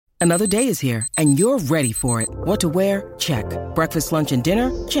Another day is here, and you're ready for it. What to wear? Check. Breakfast, lunch, and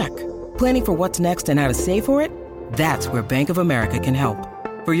dinner? Check. Planning for what's next and how to save for it? That's where Bank of America can help.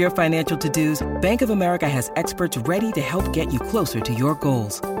 For your financial to-dos, Bank of America has experts ready to help get you closer to your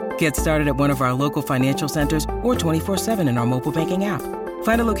goals. Get started at one of our local financial centers or 24/7 in our mobile banking app.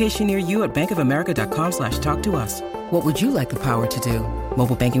 Find a location near you at bankofamerica.com/talktous. What would you like the power to do?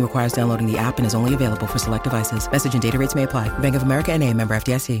 Mobile banking requires downloading the app and is only available for select devices. Message and data rates may apply. Bank of America N.A., member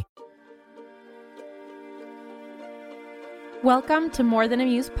FDIC. Welcome to More Than a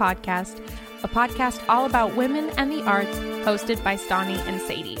Muse podcast, a podcast all about women and the arts, hosted by Stani and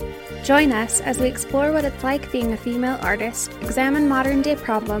Sadie. Join us as we explore what it's like being a female artist, examine modern-day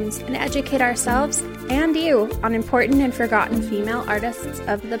problems, and educate ourselves and you on important and forgotten female artists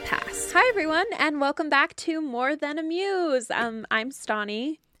of the past. Hi, everyone, and welcome back to More Than a Muse. I'm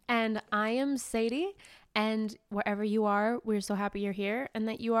Stani. And I am Sadie. And wherever you are, we're so happy you're here and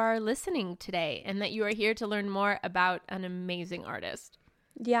that you are listening today and that you are here to learn more about an amazing artist.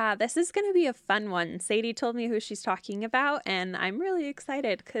 Yeah, this is going to be a fun one. Sadie told me who she's talking about, and I'm really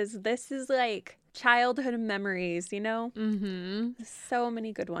excited because this is like childhood memories, you know? Mm-hmm. So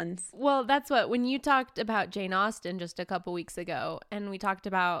many good ones. Well, that's what, when you talked about Jane Austen just a couple weeks ago, and we talked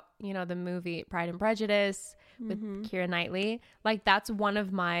about, you know, the movie Pride and Prejudice with Keira Knightley, like that's one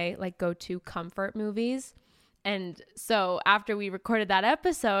of my like go-to comfort movies. And so after we recorded that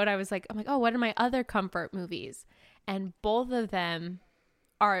episode, I'm like, oh, what are my other comfort movies? And both of them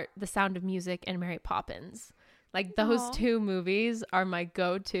are The Sound of Music and Mary Poppins. Like those two movies are my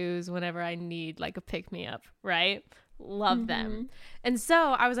go-tos whenever I need like a pick-me-up, right? Love them. And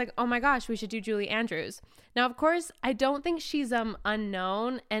so I was like, oh my gosh, we should do Julie Andrews. Now, of course, I don't think she's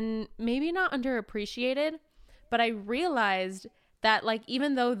unknown and maybe not underappreciated, but I realized that like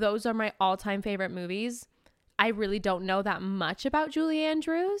even though those are my all-time favorite movies, I really don't know that much about Julie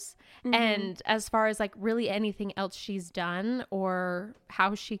Andrews. And as far as like really anything else she's done or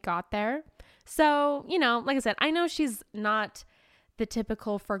how she got there. So, you know, like I said, I know she's not the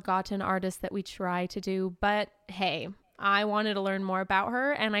typical forgotten artist that we try to do, but hey, I wanted to learn more about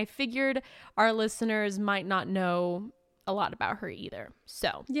her and I figured our listeners might not know a lot about her either.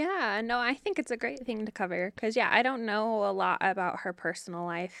 So yeah, no, I think it's a great thing to cover because I don't know a lot about her personal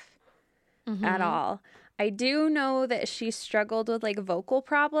life at all. I do know that she struggled with like vocal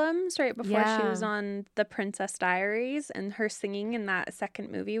problems right before she was on The Princess Diaries, and her singing in that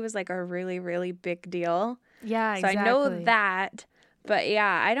second movie was like a really, really big deal. Yeah, exactly. So I know that, but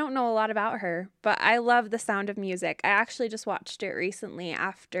yeah, I don't know a lot about her, but I love The Sound of Music. I actually just watched it recently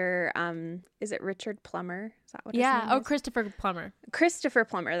after, is it Richard Plummer? Is that what his name is? Christopher Plummer. Christopher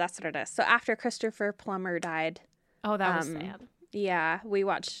Plummer, that's what it is. So after Christopher Plummer died. Oh, that was sad. Yeah, we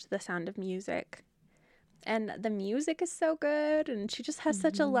watched The Sound of Music. And the music is so good, and she just has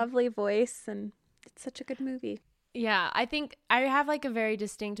such a lovely voice, and it's such a good movie. Yeah, I think I have like a very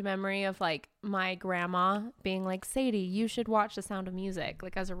distinct memory of like my grandma being like, Sadie, you should watch The Sound of Music,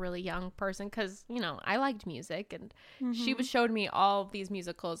 like as a really young person, because, you know, I liked music, and she showed me all of these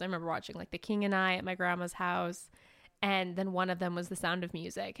musicals. I remember watching like The King and I at my grandma's house, and then one of them was The Sound of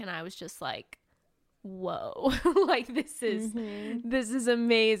Music, and I was just like, whoa, like this is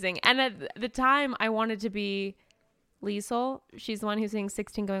amazing. And at the time I wanted to be Liesl. She's the one who sings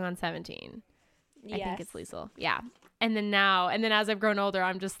 16 going on 17. Yes. I think it's Liesl. Yeah. And then as I've grown older,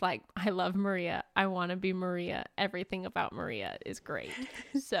 I'm just like, I love Maria. I want to be Maria. Everything about Maria is great.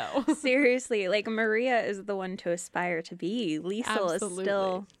 So seriously, like Maria is the one to aspire to be. Liesl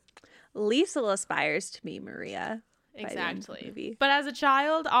aspires to be Maria. Exactly. But as a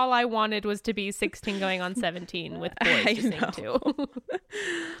child, all I wanted was to be 16 going on 17 with boys to sing to.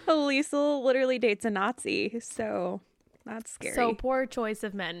 Liesl literally dates a Nazi, so that's scary. So poor choice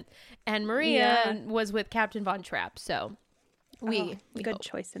of men. And Maria was with Captain Von Trapp, so we good hope.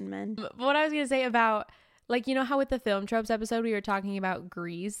 Choice in men. What I was going to say about, like, you know how with the Film Tropes episode we were talking about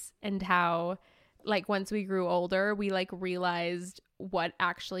Grease and how like once we grew older we like realized what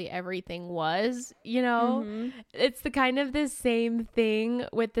actually everything was, you know? It's the kind of the same thing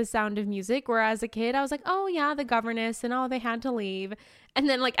with The Sound of Music, where as a kid I was like, oh yeah, the governess and they had to leave, and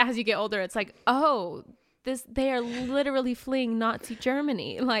then like as you get older it's like, oh, they are literally fleeing Nazi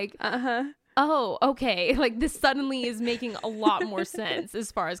Germany, like oh, okay, like this suddenly is making a lot more sense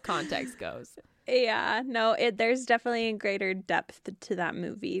as far as context goes. Yeah, no, there's definitely a greater depth to that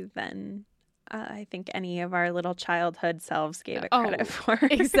movie than I think any of our little childhood selves gave it credit for.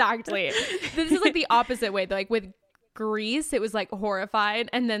 Exactly. This is like the opposite way. Like with Grease, it was like horrified,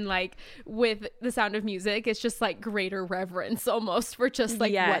 and then like with The Sound of Music, it's just like greater reverence almost for just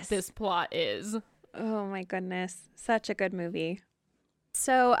like what this plot is. Oh my goodness, such a good movie.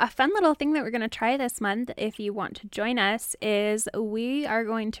 So a fun little thing that we're going to try this month, if you want to join us, is we are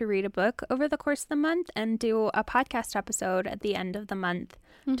going to read a book over the course of the month and do a podcast episode at the end of the month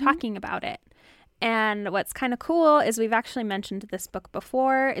talking about it. And what's kind of cool is we've actually mentioned this book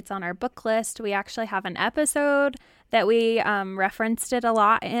before. It's on our book list. We actually have an episode that we referenced it a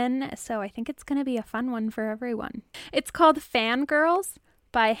lot in. So I think it's going to be a fun one for everyone. It's called Fangirls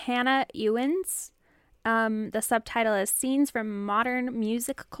by Hannah Ewens. The subtitle is Scenes from Modern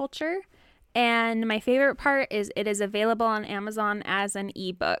Music Culture. And my favorite part is it is available on Amazon as an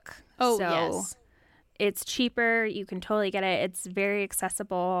ebook. Oh, so yes. It's cheaper. You can totally get it. It's very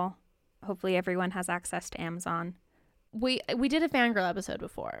accessible. Hopefully everyone has access to Amazon. We did a fangirl episode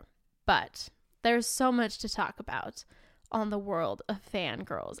before, but there's so much to talk about on the world of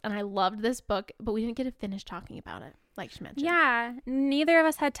fangirls. And I loved this book, but we didn't get to finish talking about it, like she mentioned. Yeah, neither of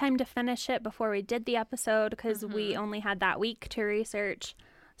us had time to finish it before we did the episode because we only had that week to research.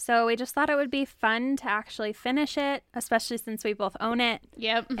 So we just thought it would be fun to actually finish it, especially since we both own it.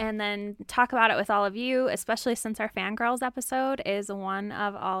 Yep. And then talk about it with all of you, especially since our Fangirls episode is one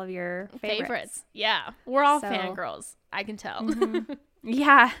of all of your favorites. Yeah. We're all So- fangirls. I can tell.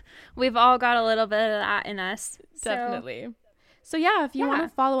 Yeah, we've all got a little bit of that in us. Definitely. So yeah, if you want Yeah.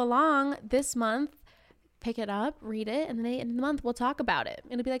 to follow along this month, pick it up, read it, and then at the end of the month we'll talk about it.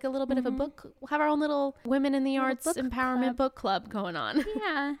 It'll be like a little bit of a book. We'll have our own little Women in the Little Arts book Empowerment club. book club going on.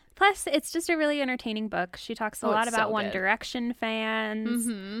 Yeah. Plus, it's just a really entertaining book. She talks a lot it's about so One good. Direction fans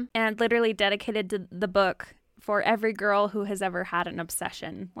Mm-hmm. and literally dedicated to the book for every girl who has ever had an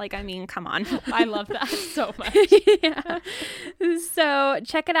obsession. Like, I mean, come on. I love that so much. Yeah. So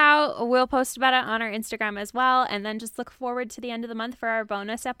check it out. We'll post about it on our Instagram as well. And then just look forward to the end of the month for our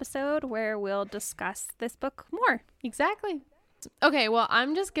bonus episode where we'll discuss this book more. Exactly. Okay, well,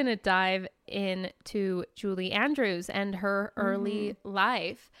 I'm just going to dive into Julie Andrews and her early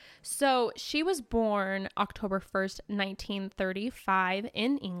life. So she was born October 1st, 1935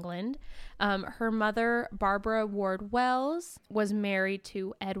 in England. Her mother, Barbara Ward Wells, was married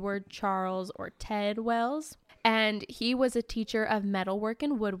to Edward Charles or Ted Wells, and he was a teacher of metalwork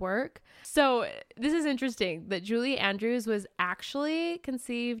and woodwork. So this is interesting that Julie Andrews was actually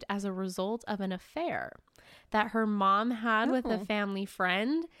conceived as a result of an affair that her mom had with a family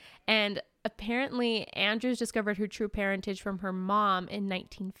friend. And apparently Andrews discovered her true parentage from her mom in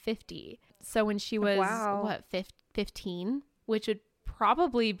 1950. So when she was, Wow. 15, which would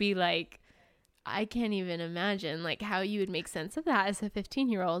probably be like, I can't even imagine like how you would make sense of that as a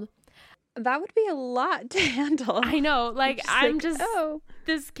 15-year-old. That would be a lot to handle. I know, like I'm like, just oh.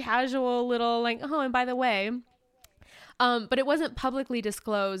 this casual little like, oh, and by the way, but it wasn't publicly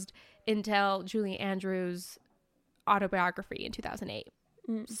disclosed until Julie Andrews' autobiography in 2008.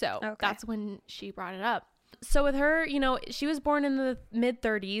 So okay. that's when she brought it up. So with her, you know, she was born in the mid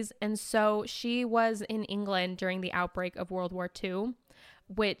 30s. And so she was in England during the outbreak of World War II,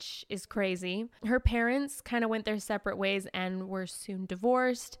 which is crazy. Her parents kind of went their separate ways and were soon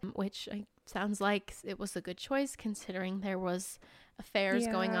divorced, which sounds like it was a good choice considering there was affairs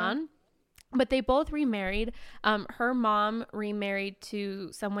going Yeah. on. But they both remarried. Her mom remarried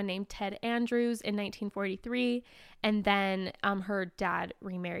to someone named Ted Andrews in 1943. And then her dad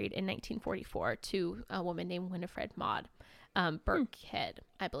remarried in 1944 to a woman named Winifred Maud Birkhead,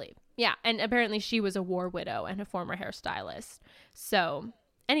 I believe. Yeah. And apparently she was a war widow and a former hairstylist. So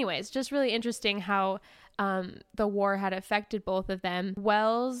anyways, just really interesting how the war had affected both of them.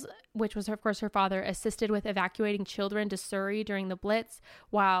 Wells, which was of course her father, assisted with evacuating children to Surrey during the Blitz,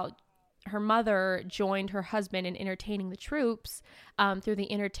 while her mother joined her husband in entertaining the troops through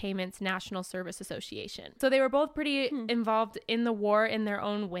the Entertainment's National Service Association. So they were both pretty involved in the war in their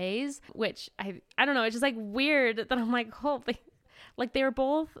own ways, which I don't know. It's just like weird that I'm like, holy, like they were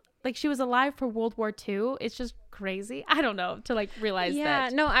both like she was alive for World War II. It's just crazy. I don't know to like realize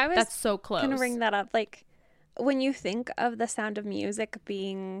that. No, I was That's so close. gonna bring that up. Like when you think of The Sound of Music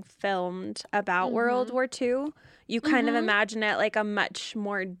being filmed about World War II, you kind of imagine it like a much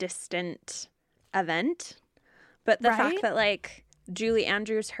more distant event. But the Right? fact that like Julie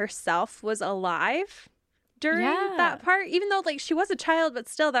Andrews herself was alive during Yeah. that part, even though like she was a child, but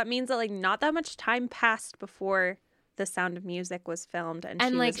still that means that like not that much time passed before The Sound of Music was filmed and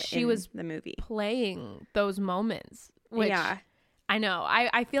she was in the movie. playing those moments, which Yeah. I know.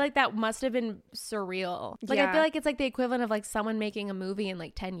 I feel like that must have been surreal. Like I Yeah. feel like it's like the equivalent of like someone making a movie in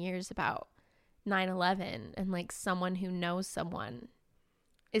like 10 years about 9/11 and like someone who knows someone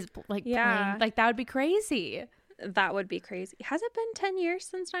is like Yeah. playing. Like that would be crazy. That would be crazy. Has it been 10 years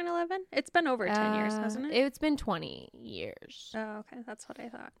since 9/11? It's been over 10 years, hasn't it? It's been 20 years. Oh, okay. That's what I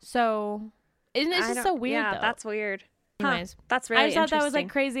thought. So isn't it just so weird Yeah, though? that's weird. Anyways, that's really I just thought that was interesting.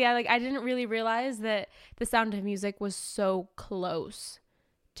 like crazy. I didn't really realize that The Sound of Music was so close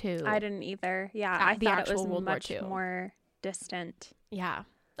to. I didn't either. Yeah, I the thought it actual was World War much II. more distant. Yeah,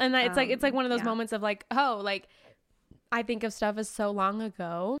 and it's like one of those yeah. moments of like, oh, like I think of stuff as so long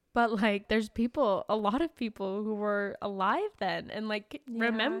ago, but like there's a lot of people who were alive then and like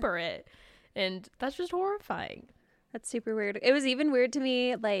remember it, and that's just horrifying. That's super weird. It was even weird to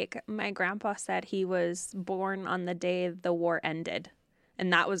me, like my grandpa said he was born on the day the war ended.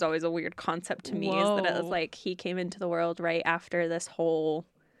 And that was always a weird concept to me, is that it was like he came into the world right after this whole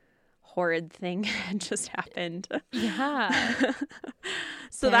horrid thing had just happened. Yeah.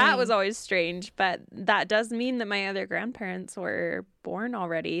 So that was always strange, but that does mean that my other grandparents were born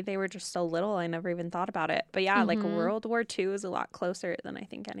already. They were just so little, I never even thought about it. But yeah, like World War II is a lot closer than I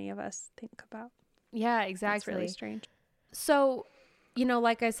think any of us think about. Yeah, exactly. That's really strange. So, you know,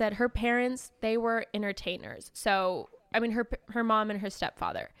 like I said, her parents, they were entertainers. So, I mean, her mom and her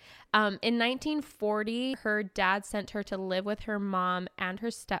stepfather. In 1940, her dad sent her to live with her mom and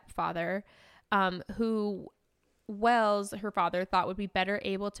her stepfather, who Wells, her father, thought would be better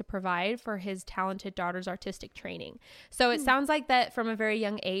able to provide for his talented daughter's artistic training. So it sounds like that from a very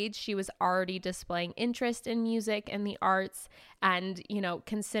young age, she was already displaying interest in music and the arts. And, you know,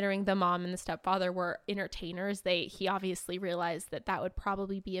 considering the mom and the stepfather were entertainers, he obviously realized that would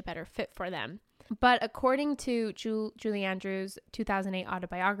probably be a better fit for them. But according to Julie Andrews' 2008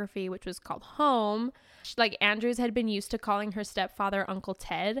 autobiography, which was called Home, like Andrews had been used to calling her stepfather Uncle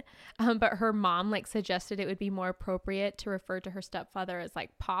Ted, but her mom like suggested it would be more appropriate to refer to her stepfather as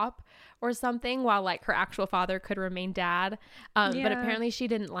like Pop or something, while like her actual father could remain Dad. But apparently she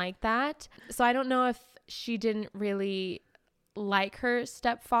didn't like that. So I don't know if she didn't really like her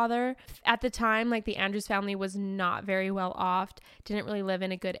stepfather. At the time, like the Andrews family was not very well off, didn't really live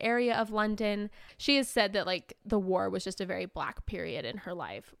in a good area of London. She has said that like the war was just a very black period in her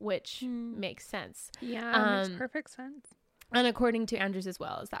life, which makes sense. Yeah, makes perfect sense. And according to Andrews as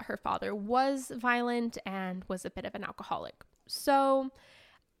well, is that her father was violent and was a bit of an alcoholic. So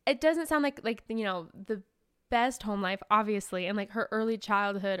it doesn't sound like you know, the best home life, obviously, and like her early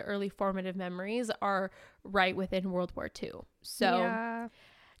childhood, early formative memories are right within World War II. So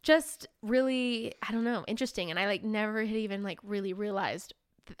just really, I don't know, interesting. And I like never had even like really realized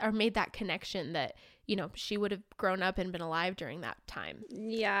or made that connection that, you know, she would have grown up and been alive during that time.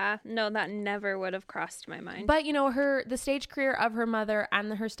 Yeah, no, that never would have crossed my mind. But, you know, the stage career of her mother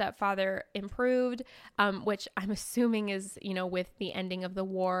and her stepfather improved, which I'm assuming is, you know, with the ending of the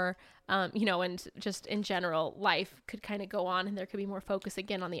war, you know, and just in general, life could kind of go on and there could be more focus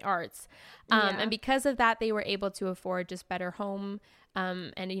again on the arts. And because of that, they were able to afford just better home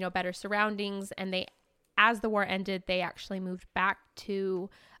and, you know, better surroundings. And as the war ended, they actually moved back to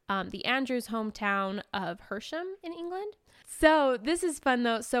the Andrews' hometown of Hersham in England. So this is fun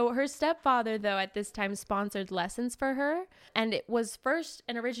though. So her stepfather though at this time sponsored lessons for her, and it was first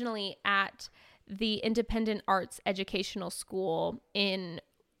and originally at the Independent Arts Educational School in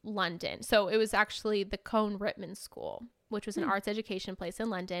London. So it was actually the Cone Rittman School, which was an arts education place in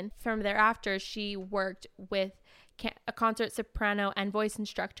London. From thereafter, she worked with a concert soprano and voice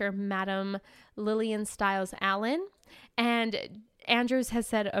instructor, Madam Lillian Stiles Allen. And Andrews has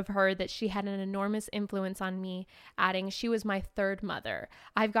said of her that she had an enormous influence on me, adding, "She was my third mother.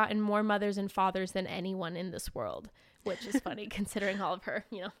 I've gotten more mothers and fathers than anyone in this world," which is funny considering all of her,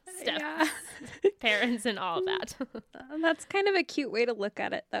 you know, parents and all of that. That's kind of a cute way to look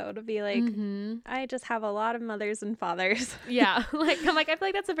at it though, to be like, I just have a lot of mothers and fathers. Yeah. I feel like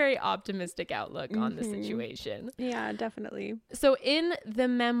that's a very optimistic outlook on the situation. Yeah, definitely. So in the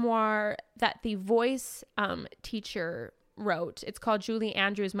memoir that the voice teacher wrote, it's called Julie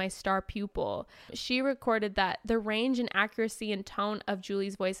Andrews, My Star Pupil. She recorded that the range and accuracy and tone of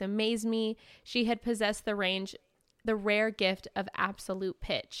Julie's voice amazed me. She had possessed the rare gift of absolute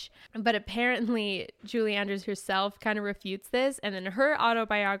pitch. But apparently Julie Andrews herself kind of refutes this. And in her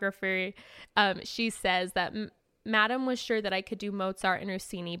autobiography, she says that Madam was sure that I could do Mozart and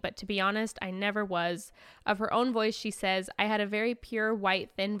Rossini, but to be honest, I never was. Of her own voice, she says, I had a very pure,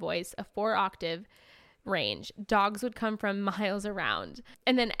 white, thin voice, a 4-octave range. Dogs would come from miles around.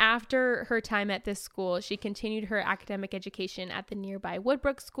 And then after her time at this school, she continued her academic education at the nearby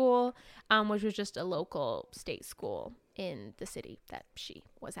Woodbrook School, which was just a local state school in the city that she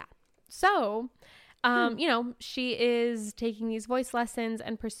was at. So, you know, she is taking these voice lessons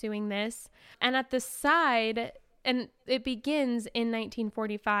and pursuing this. And at the side, and it begins in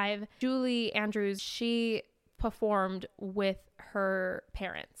 1945, Julie Andrews, she performed with her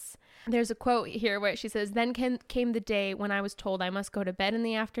parents. There's a quote here where she says, "Then came the day when I was told I must go to bed in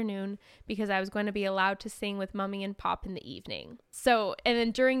the afternoon because I was going to be allowed to sing with Mummy and Pop in the evening." So, and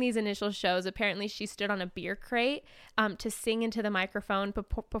then during these initial shows, apparently she stood on a beer crate to sing into the microphone,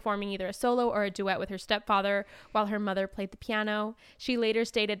 performing either a solo or a duet with her stepfather while her mother played the piano. She later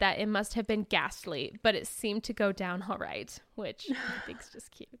stated that it must have been ghastly, but it seemed to go down all right, which I think is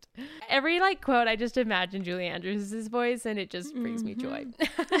just cute. Every like quote, I just imagine Julie Andrews' voice, and it just brings me joy.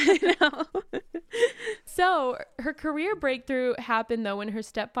 I know. So her career breakthrough happened though when her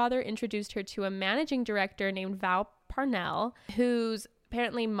stepfather introduced her to a managing director named Val Parnell, whose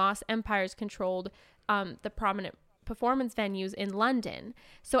apparently Moss Empires controlled the prominent performance venues in London.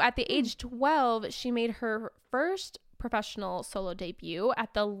 So at the age 12, she made her first professional solo debut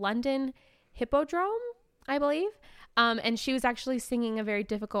at the London Hippodrome, I believe. And she was actually singing a very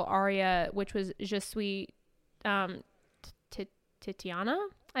difficult aria, which was Je suis Titiana,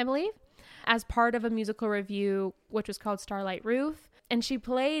 I believe, as part of a musical review, which was called Starlight Roof. And she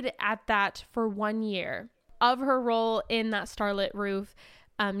played at that for 1 year. Of her role in that Starlit Roof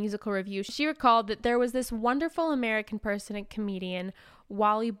musical review, she recalled that there was this wonderful American person and comedian,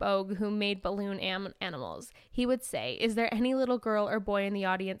 Wally Bogue, who made balloon animals. He would say, "Is there any little girl or boy in the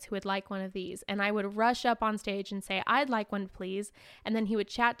audience who would like one of these?" And I would rush up on stage and say, "I'd like one, please." And then he would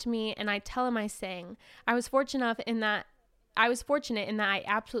chat to me and I'd tell him I sang. I was fortunate in that I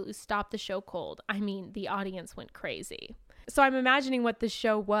absolutely stopped the show cold. I mean, the audience went crazy. So I'm imagining what the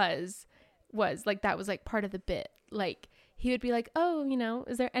show was like, that was like part of the bit. Like, he would be like, "Oh, you know,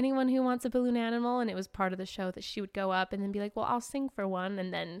 is there anyone who wants a balloon animal?" And it was part of the show that she would go up and then be like, "Well, I'll sing for one."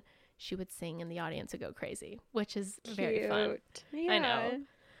 And then she would sing and the audience would go crazy, which is very fun. Yeah. I know.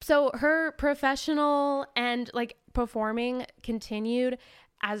 So her professional and like performing continued.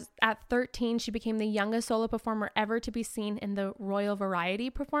 As at 13, she became the youngest solo performer ever to be seen in the Royal Variety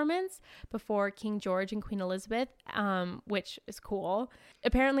performance before King George and Queen Elizabeth, which is cool.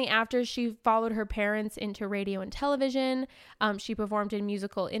 Apparently, after she followed her parents into radio and television, she performed in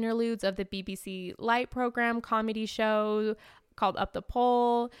musical interludes of the BBC Light program comedy show called Up the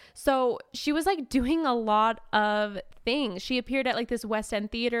Pole. So she was like doing a lot of things. She appeared at like this West End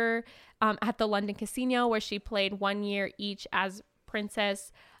theater at the London Casino, where she played 1 year each as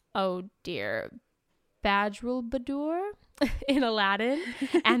Princess, Badroulbadour in Aladdin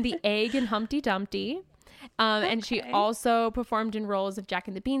and the Egg in Humpty Dumpty. And she also performed in roles of Jack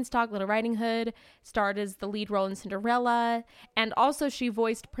and the Beanstalk, Little Riding Hood, starred as the lead role in Cinderella, and also she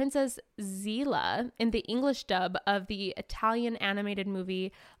voiced Princess Zila in the English dub of the Italian animated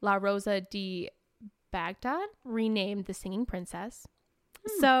movie La Rosa di Baghdad, renamed The Singing Princess.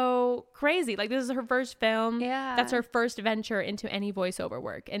 So crazy. Like, this is her first film. Yeah. That's her first venture into any voiceover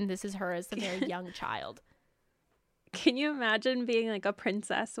work. And this is her as a very young child. Can you imagine being like a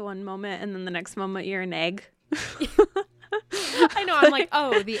princess one moment and then the next moment you're an egg? I know. I'm like,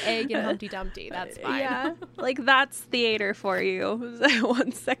 oh, the Egg in Humpty Dumpty. That's fine. Yeah. Like, that's theater for you.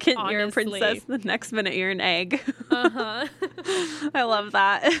 1 second honestly, you're a princess, the next minute you're an egg. Uh-huh. I love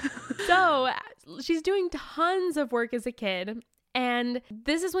that. So she's doing tons of work as a kid. And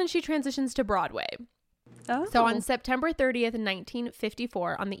this is when she transitions to Broadway. Oh. So on September 30th,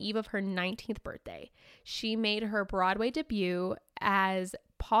 1954, on the eve of her 19th birthday, she made her Broadway debut as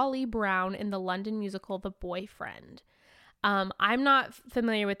Polly Brown in the London musical The Boyfriend. I'm not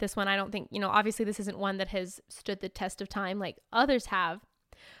familiar with this one. I don't think, obviously this isn't one that has stood the test of time like others have.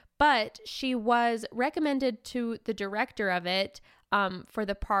 But she was recommended to the director of it for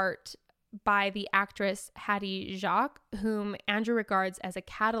the part by the actress Hattie Jacques, whom Andrew regards as a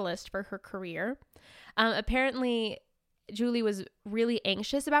catalyst for her career. Apparently, Julie was really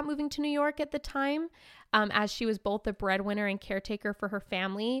anxious about moving to New York at the time, as she was both the breadwinner and caretaker for her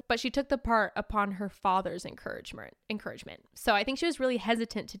family, but she took the part upon her father's encouragement. So I think she was really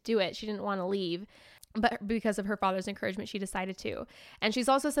hesitant to do it. She didn't want to leave, but because of her father's encouragement, she decided to. And she's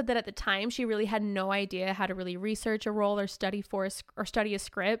also said that at the time, she really had no idea how to really research a role or study a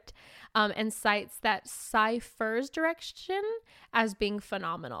script, and cites that Cy Furr's direction as being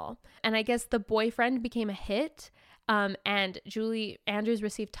phenomenal. And I guess The Boyfriend became a hit, and Julie Andrews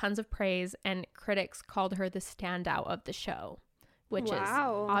received tons of praise, and critics called her the standout of the show, which is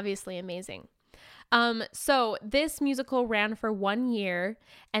obviously amazing. So this musical ran for 1 year,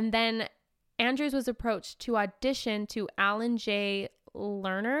 and then Andrews was approached to audition to Alan J.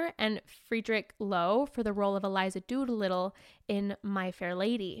 Lerner and Friedrich Loewe for the role of Eliza Doolittle in My Fair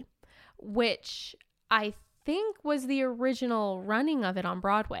Lady, which I think was the original running of it on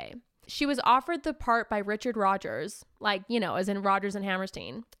Broadway. She was offered the part by Richard Rodgers, like, you know, as in Rodgers and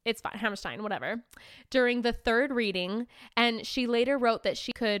Hammerstein. It's fine, Hammerstein, whatever. During the third reading, and she later wrote that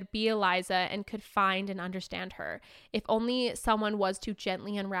she could be Eliza and could find and understand her if only someone was to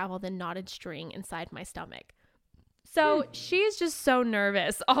gently unravel the knotted string inside my stomach. So she's just so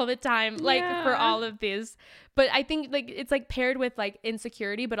nervous all the time, like for all of these. But I think like it's like paired with like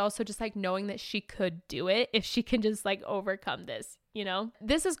insecurity, but also just like knowing that she could do it if she can just like overcome this, you know?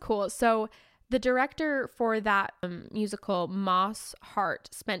 This is cool. So the director for that musical, Moss Hart,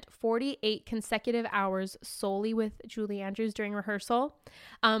 spent 48 consecutive hours solely with Julie Andrews during rehearsal,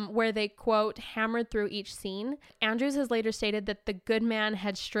 where they, quote, hammered through each scene. Andrews has later stated that the good man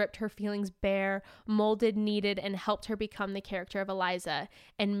had stripped her feelings bare, molded, kneaded, and helped her become the character of Eliza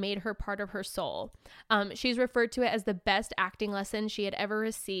and made her part of her soul. She's referred to it as the best acting lesson she had ever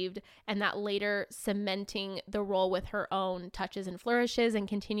received, and that later cementing the role with her own touches and flourishes, and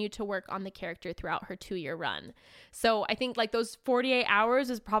continued to work on the character throughout her 2-year run. So I think like those 48 hours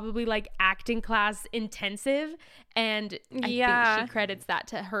is probably like acting class intensive, and I think she credits that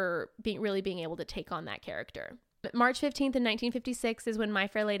to her being able to take on that character. March 15th in 1956 is when My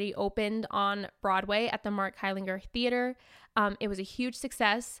Fair Lady opened on Broadway at the Mark Heilinger Theater. It was a huge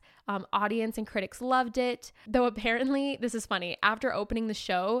success. Audience and critics loved it. Though apparently, this is funny, after opening the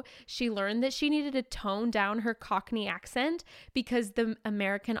show, she learned that she needed to tone down her Cockney accent because the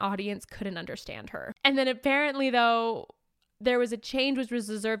American audience couldn't understand her. And then apparently, though, there was a change which was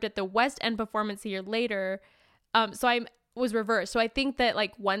reserved at the West End performance a year later. So I was reversed. So I think that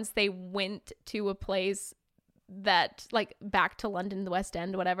like once they went to a place that like back to London, the West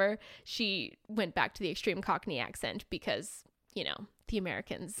End, whatever, she went back to the extreme Cockney accent because, you know, the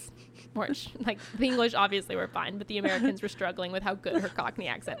Americans weren't like, the English obviously were fine, but the Americans were struggling with how good her Cockney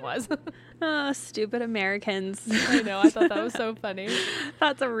accent was. Oh, stupid Americans. I know, I thought that was so funny.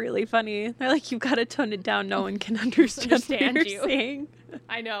 That's a really funny. They're like, you've got to tone it down. No one can understand what you're saying.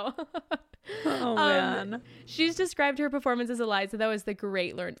 I know. Oh man. She's described her performance as Eliza though as the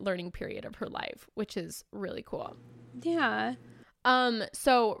great learning period of her life, which is really cool. Yeah.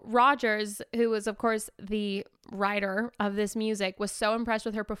 So Rodgers, who was of course the writer of this music, was so impressed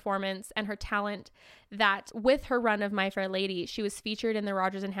with her performance and her talent that with her run of My Fair Lady, she was featured in the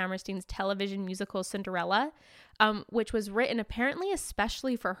Rodgers and Hammerstein's television musical Cinderella, which was written apparently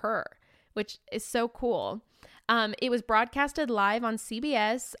especially for her, which is so cool. It was broadcasted live on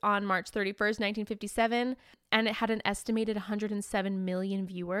CBS on March 31st, 1957, and it had an estimated 107 million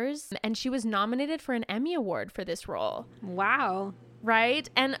viewers. And she was nominated for an Emmy Award for this role. Wow. Right?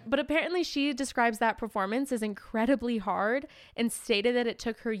 But apparently she describes that performance as incredibly hard and stated that it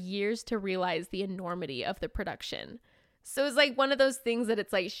took her years to realize the enormity of the production. So it's like one of those things that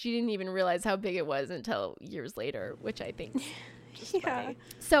it's like she didn't even realize how big it was until years later, which I think just funny.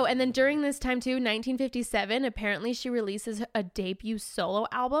 So, and then during this time too, 1957, apparently she releases a debut solo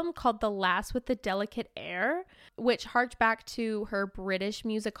album called The Lass with the Delicate Air, which harked back to her British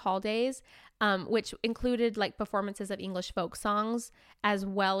music hall days, which included like performances of English folk songs, as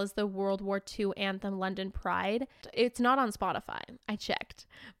well as the World War II anthem London Pride. It's not on Spotify. I checked,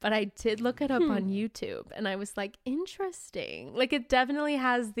 but I did look it up on YouTube, and I was like, interesting. Like it definitely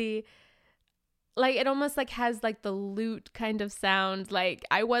has the, like it almost like has like the lute kind of sound. Like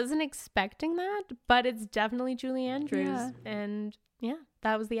I wasn't expecting that, but it's definitely Julie Andrews. Yeah. And yeah,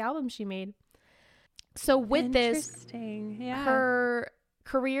 that was the album she made. So with this, her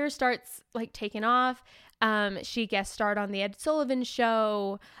career starts like taking off. She guest starred on the Ed Sullivan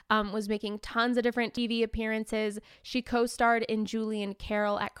Show, was making tons of different TV appearances. She co-starred in Julie and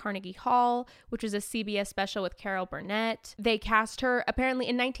Carol at Carnegie Hall, which was a CBS special with Carol Burnett. They cast her, apparently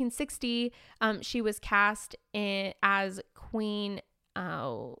in 1960, she was cast as Queen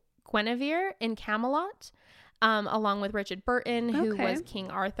Guinevere in Camelot. Along with Richard Burton, who was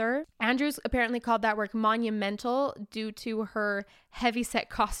King Arthur. Andrews apparently called that work monumental due to her heavyset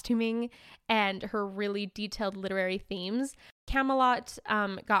costuming and her really detailed literary themes. Camelot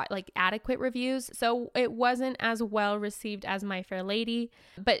got like adequate reviews, so it wasn't as well received as My Fair Lady,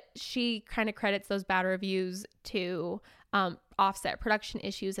 but she kind of credits those bad reviews to offset production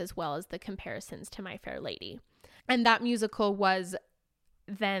issues as well as the comparisons to My Fair Lady. And that musical was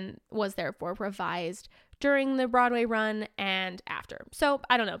therefore revised during the Broadway run and after. So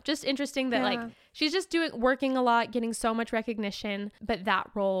I don't know, just interesting that like she's just working a lot, getting so much recognition, but that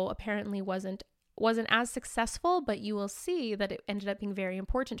role apparently wasn't as successful, but you will see that it ended up being very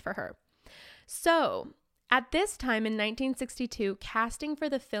important for her. So at this time in 1962, casting for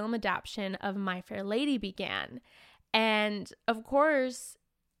the film adaptation of My Fair Lady began. And of course,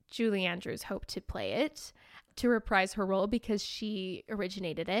 Julie Andrews hoped to play it. to reprise her role because she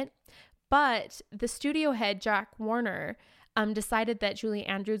originated it. But the studio head, Jack Warner, decided that Julie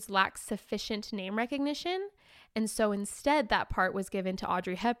Andrews lacked sufficient name recognition. And so instead, that part was given to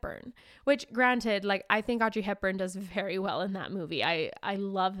Audrey Hepburn, which, granted, like, I think Audrey Hepburn does very well in that movie. I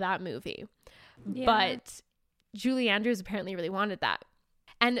love that movie. Yeah. But Julie Andrews apparently really wanted that.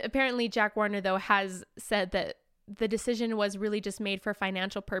 And apparently Jack Warner, though, has said that the decision was really just made for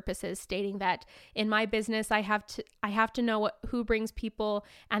financial purposes, stating that in my business, I have to know who brings people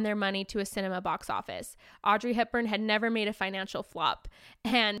and their money to a cinema box office. Audrey Hepburn had never made a financial flop.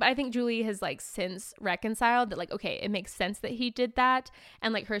 And I think Julie has like since reconciled that, like, okay, it makes sense that he did that.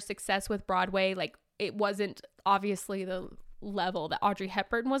 And like her success with Broadway, like it wasn't obviously the level that Audrey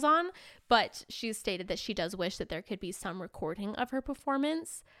Hepburn was on, but she's stated that she does wish that there could be some recording of her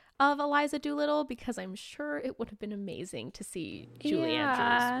performance of Eliza Doolittle, because I'm sure it would have been amazing to see Julie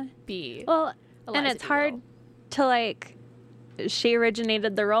Andrews be Eliza and it's Doolittle. hard to like, she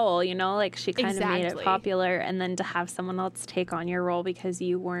originated the role, you know, like she kind of made it popular, and then to have someone else take on your role because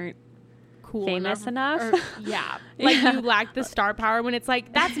you weren't cool famous enough. You lacked the star power, when it's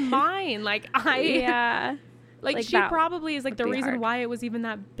like, that's mine. Like like she probably is like the reason why it was even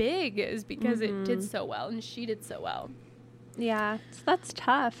that big is because it did so well and she did so well. Yeah, so that's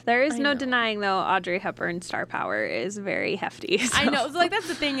tough. There is no denying, though, Audrey Hepburn's star power is very hefty. So. I know. So, like, that's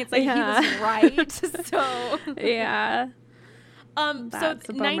the thing. It's like he was right. So yeah. So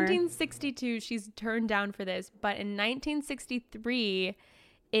 1962, she's turned down for this, but in 1963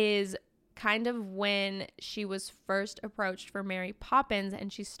 is kind of when she was first approached for Mary Poppins,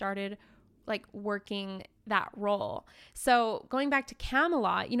 and she started like working that role. So going back to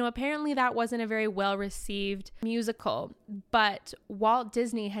Camelot, you know, apparently that wasn't a very well received musical, but Walt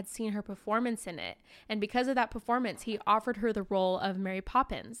Disney had seen her performance in it, and because of that performance, he offered her the role of Mary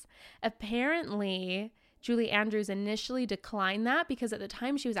Poppins. Apparently Julie Andrews initially declined that because at the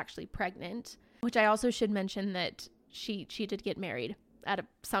time she was actually pregnant, which I also should mention that she did get married at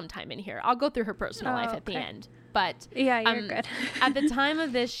some time in here. I'll go through her personal life at the end. But yeah, you're good. At the time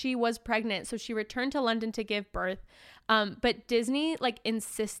of this, she was pregnant, so she returned to London to give birth. But Disney like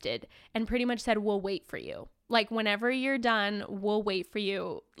insisted and pretty much said, "We'll wait for you. Like whenever you're done, we'll wait for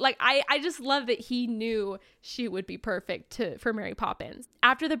you." Like I just love that he knew she would be perfect for Mary Poppins.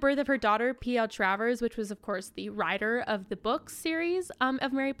 After the birth of her daughter, P.L. Travers, which was of course the writer of the book series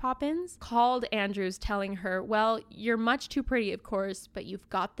of Mary Poppins, called Andrews, telling her, "Well, you're much too pretty, of course, but you've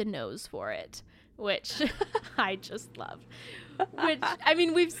got the nose for it." Which I just love. Which have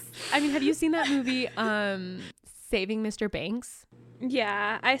you seen that movie Saving Mr. Banks?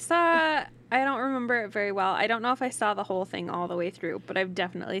 Yeah, I don't remember it very well. I don't know if I saw the whole thing all the way through, but I've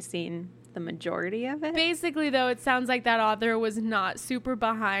definitely seen the majority of it. Basically, though, it sounds like that author was not super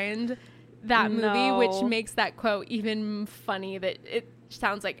behind that movie, which makes that quote even funny, that it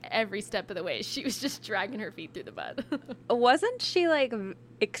sounds like every step of the way she was just dragging her feet through the mud. Wasn't she like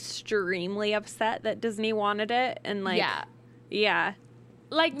extremely upset that Disney wanted it? And like, yeah.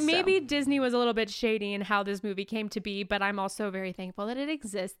 Like maybe Disney was a little bit shady in how this movie came to be, but I'm also very thankful that it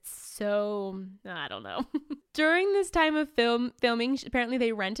exists. So I don't know. During this time of filming, apparently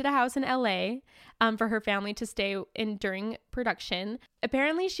they rented a house in LA for her family to stay in during production.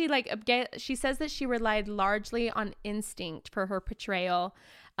 Apparently she says that she relied largely on instinct for her portrayal,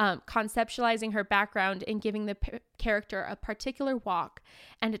 conceptualizing her background and giving the character a particular walk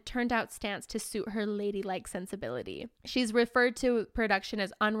and a turned out stance to suit her ladylike sensibility. She's referred to production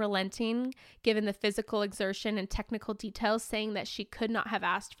as unrelenting, given the physical exertion and technical details, saying that she could not have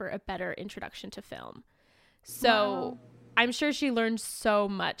asked for a better introduction to film. So I'm sure she learned so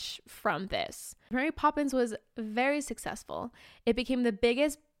much from this. Mary Poppins was very successful. It became the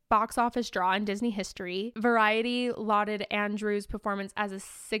biggest box office draw in Disney history. Variety lauded Andrews' performance as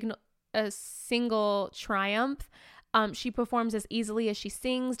a single triumph. She performs as easily as she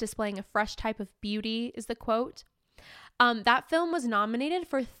sings, displaying a fresh type of beauty, is the quote. That film was nominated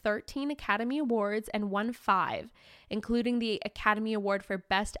for 13 Academy Awards and won 5, including the Academy Award for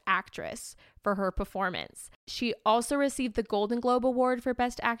Best Actress for her performance. She also received the Golden Globe Award for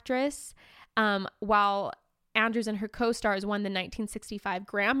Best Actress, while Andrews and her co-stars won the 1965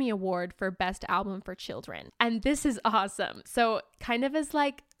 Grammy Award for Best Album for Children. And this is awesome. So kind of as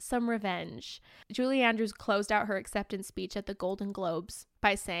like some revenge, Julie Andrews closed out her acceptance speech at the Golden Globes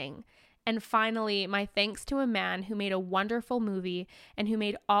by saying, "And finally, my thanks to a man who made a wonderful movie and who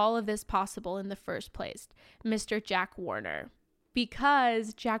made all of this possible in the first place, Mr. Jack Warner."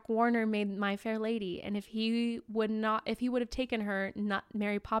 because Jack Warner made My Fair Lady, and if he would have taken her,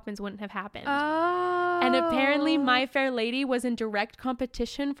 Mary Poppins wouldn't have happened. Oh. And apparently My Fair Lady was in direct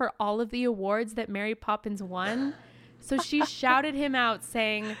competition for all of the awards that Mary Poppins won. So she shouted him out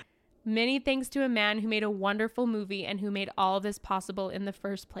saying, "Many thanks to a man who made a wonderful movie and who made all of this possible in the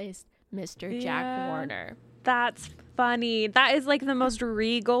first place, Mr. Jack Warner." That's funny. That is like the most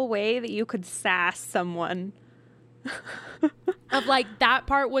regal way that you could sass someone. Of like, that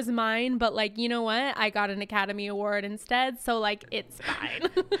part was mine, but like, you know what? I got an Academy Award instead, so like, it's fine.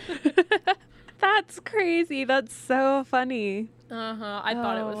 That's crazy. That's so funny. I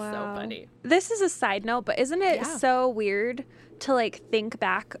thought it was so funny. This is a side note, but isn't it so weird to like think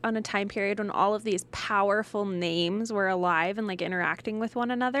back on a time period when all of these powerful names were alive and like interacting with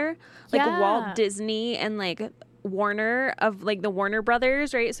one another? Like Walt Disney and like Warner of like the Warner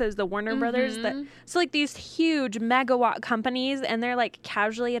Brothers, right? So it's the Warner Brothers so like these huge megawatt companies, and they're like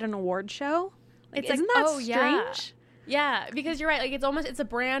casually at an award show. Like, isn't that strange? Yeah, because you're right. Like, it's a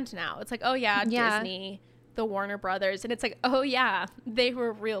brand now. It's like, Disney, the Warner Brothers. And it's like, they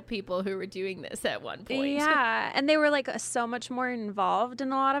were real people who were doing this at one point. Yeah. And they were like so much more involved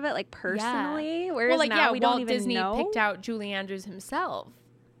in a lot of it, like personally. Yeah. Whereas now we Walt don't even Disney know. picked out Julie Andrews himself.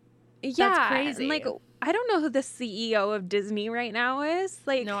 Yeah. That's crazy. And like, I don't know who the CEO of Disney right now is.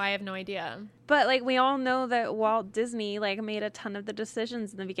 Like, no, I have no idea. But like, we all know that Walt Disney like made a ton of the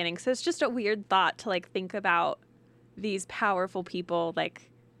decisions in the beginning. So it's just a weird thought to like think about these powerful people like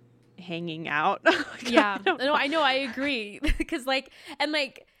hanging out. I know, I agree. Because like, and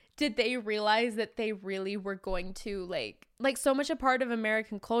like, did they realize that they really were going to like so much a part of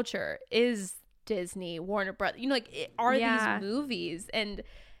American culture is Disney, Warner Brothers, you know, like these movies, and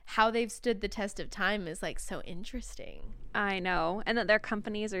how they've stood the test of time is like so interesting. I know. And that their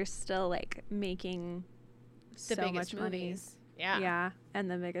companies are still like making so much money. Yeah.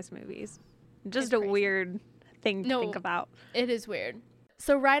 And the biggest movies. Just a weird thing to think about. It is weird.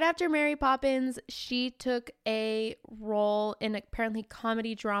 So right after Mary Poppins, she took a role in apparently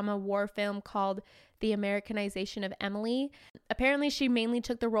comedy drama war film called The Americanization of Emily. Apparently she mainly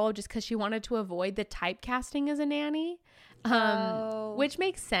took the role just because she wanted to avoid the typecasting as a nanny, which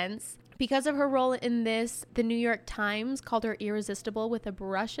makes sense. Because of her role in this, the New York Times called her irresistible with a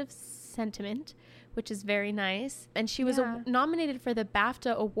brush of sentiment, which is very nice. And she was nominated for the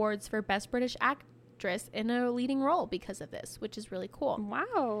BAFTA Awards for Best British Actress in a leading role because of this, which is really cool.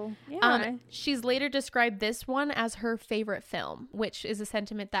 Wow. Yeah. She's later described this one as her favorite film, which is a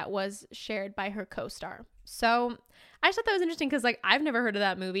sentiment that was shared by her co-star. So I just thought that was interesting because like I've never heard of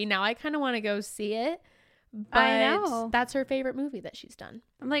that movie. Now I kind of want to go see it. But I know. That's her favorite movie that she's done.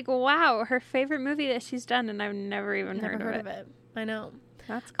 I'm like, wow, her favorite movie that she's done, and I've never even heard of it. I know.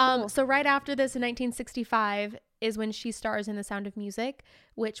 That's cool. So right after this in 1965 is when she stars in The Sound of Music,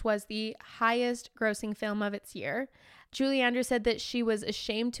 which was the highest grossing film of its year. Julie Andrews said that she was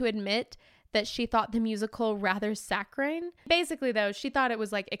ashamed to admit that she thought the musical rather saccharine. Basically, though, she thought it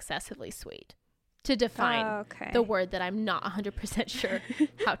was like excessively sweet, to define the word that I'm not 100% sure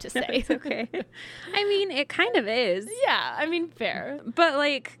how to say. It's okay. I mean, it kind of is. Yeah, I mean, fair. But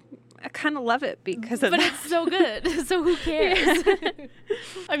like, I kind of love it because of that. But it's so good. So who cares?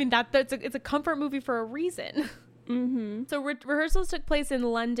 I mean, it's a comfort movie for a reason. Mm-hmm. So rehearsals took place in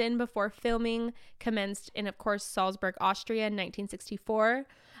London before filming commenced in, of course, Salzburg, Austria in 1964.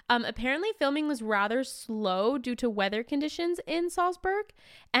 Apparently filming was rather slow due to weather conditions in Salzburg.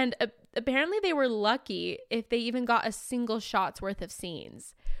 And apparently they were lucky if they even got a single shot's worth of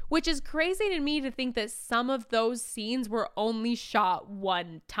scenes, which is crazy to me to think that some of those scenes were only shot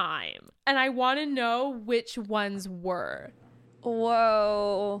one time. And I want to know which ones were.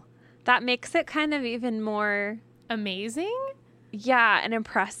 Whoa. That makes it kind of even more amazing. Yeah, and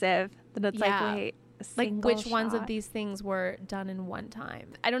impressive that it's like, wait, like which ones of these things were done in one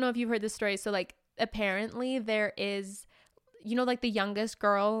time. I don't know if you've heard this story. So like apparently there is, you know, like the youngest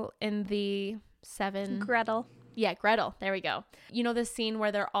girl in the 7. Gretel. Yeah, Gretel. There we go. You know the scene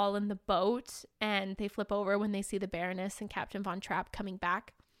where they're all in the boat and they flip over when they see the Baroness and Captain Von Trapp coming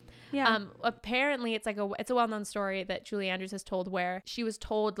back. Yeah. Apparently it's a well-known story that Julie Andrews has told where she was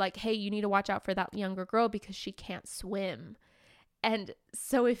told like, hey, you need to watch out for that younger girl because she can't swim. And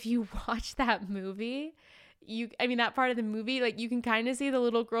so if you watch that movie, that part of the movie, like you can kind of see the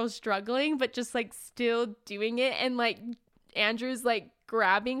little girl struggling, but just like still doing it. And like Andrew's like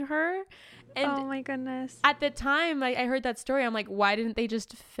grabbing her. And oh my goodness. at the time, like, I heard that story, I'm like, why didn't they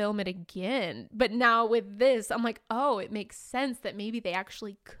just film it again? But now with this, I'm like, oh, it makes sense that maybe they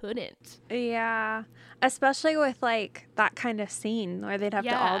actually couldn't. Yeah. Especially with like that kind of scene where they'd have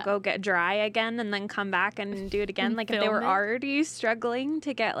to all go get dry again and then come back and do it again. Like if they were already struggling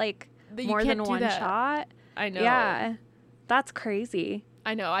to get like more than one shot. I know. Yeah. That's crazy.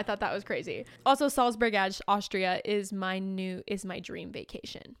 I know. I thought that was crazy. Also, Salzburg, Austria is my dream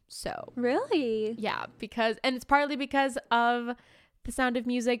vacation. So really, yeah, and it's partly because of The Sound of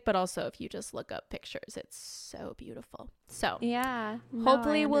Music, but also if you just look up pictures, it's so beautiful. So yeah,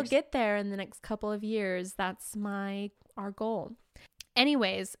 hopefully we'll get there in the next couple of years. That's our goal.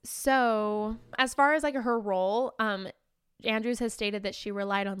 Anyways, so as far as like her role, Andrews has stated that she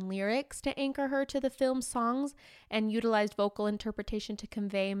relied on lyrics to anchor her to the film's songs and utilized vocal interpretation to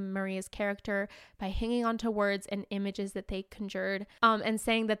convey Maria's character by hanging onto words and images that they conjured, and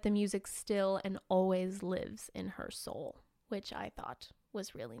saying that the music still and always lives in her soul, which I thought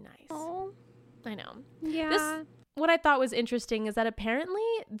was really nice. Oh, I know. Yeah. What I thought was interesting is that apparently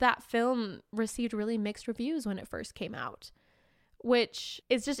that film received really mixed reviews when it first came out, which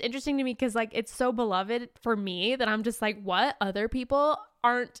is just interesting to me because like it's so beloved for me that I'm just like, what? Other people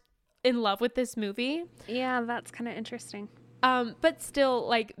aren't in love with this movie? Yeah, that's kind of interesting. But still,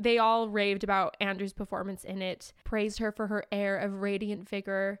 like, they all raved about Andrew's performance in it, praised her for her air of radiant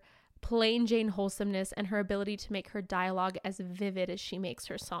vigor, plain Jane wholesomeness, and her ability to make her dialogue as vivid as she makes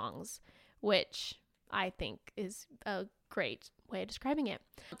her songs, which I think is a great way of describing it.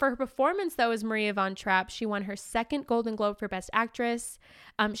 For her performance, though, as Maria von Trapp, she won her second Golden Globe for Best Actress.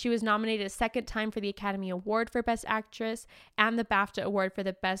 She was nominated a second time for the Academy Award for Best Actress and the BAFTA Award for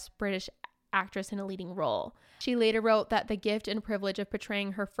the Best British Actress in a Leading Role. She later wrote that the gift and privilege of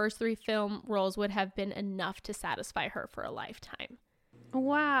portraying her first 3 film roles would have been enough to satisfy her for a lifetime.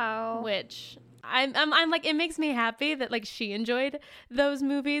 Wow. Which I'm like, it makes me happy that like she enjoyed those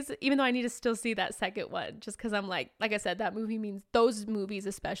movies, even though I need to still see that second one, just because I'm like I said, those movies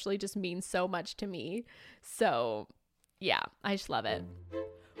especially just mean so much to me. So yeah, I just love it.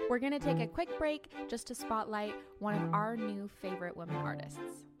 We're gonna take a quick break just to spotlight one of our new favorite women artists.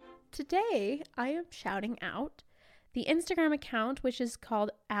 Today I am shouting out the Instagram account, which is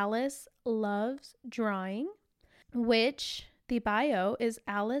called Alice Loves Drawing, which the bio is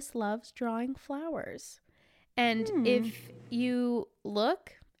Alice Loves Drawing Flowers. And if you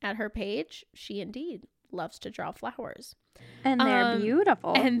look at her page, she indeed loves to draw flowers. And they're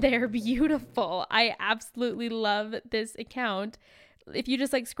beautiful. I absolutely love this account. If you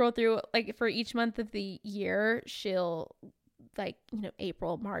just like scroll through, like for each month of the year, she'll like,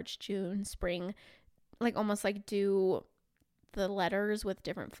 April, March, June, spring, like almost like do the letters with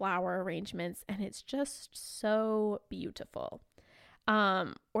different flower arrangements, and it's just so beautiful.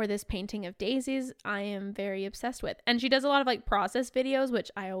 Or this painting of daisies I am very obsessed with, and she does a lot of like process videos,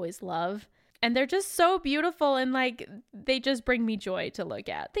 which I always love, and they're just so beautiful, and like they just bring me joy to look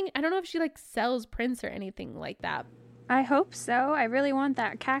at. I don't know if she like sells prints or anything like that. I hope so. I really want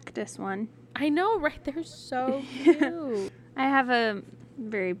that cactus one. I know, right? They're so cute. I have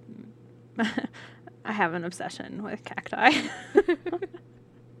I have an obsession with cacti.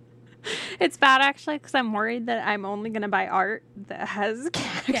 It's bad actually, because I'm worried that I'm only going to buy art that has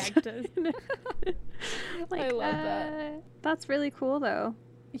cactus. Like, I love that. That's really cool though.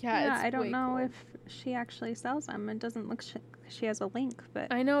 Yeah, I don't know if she actually sells them. It doesn't look she has a link,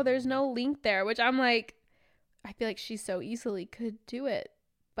 but I know there's no link there, which I'm like, I feel like she so easily could do it,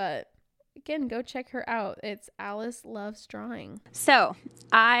 but again, go check her out. It's Alice Loves Drawing. So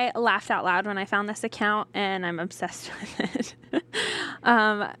I laughed out loud when I found this account, and I'm obsessed with it.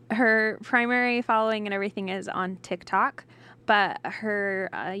 Her primary following and everything is on TikTok, but her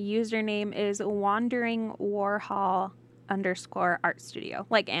username is Wandering Warhol _art studio,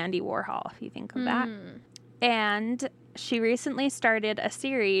 like Andy Warhol, if you think of that. And she recently started a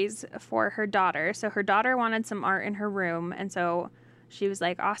series for her daughter. So her daughter wanted some art in her room, and so she was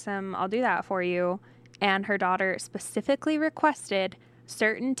like, awesome, I'll do that for you. And her daughter specifically requested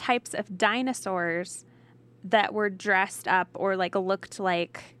certain types of dinosaurs that were dressed up or like looked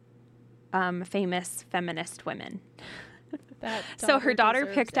like famous feminist women. So her daughter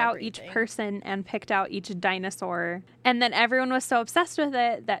picked out each person and picked out each dinosaur. And then everyone was so obsessed with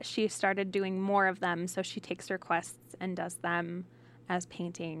it that she started doing more of them. So she takes requests and does them as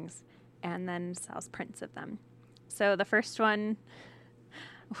paintings and then sells prints of them. So the first one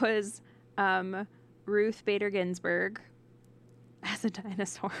was Ruth Bader Ginsburg as a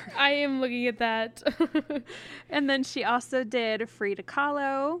dinosaur. I am looking at that. And then she also did Frida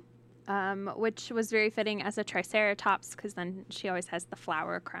Kahlo which was very fitting as a Triceratops because then she always has the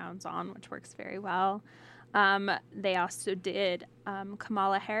flower crowns on, which works very well. They also did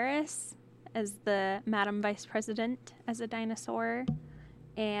Kamala Harris as the Madam Vice President as a dinosaur.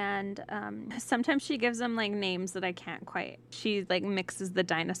 And sometimes she gives them like names that I can't quite. She like mixes the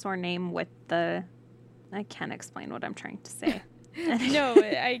dinosaur name with the. I can't explain what I'm trying to say. No,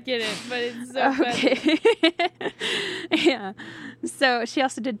 I get it, but it's so funny. Yeah. So she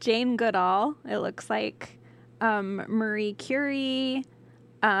also did Jane Goodall. It looks like Marie Curie,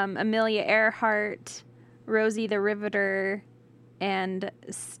 Amelia Earhart, Rosie the Riveter, and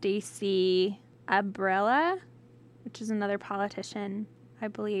Stacey Abrela, which is another politician, I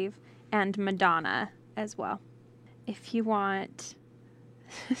believe, and Madonna as well. If you want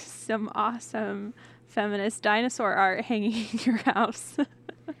some awesome feminist dinosaur art hanging in your house.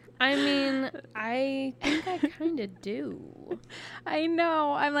 I mean, I think I kind of do. I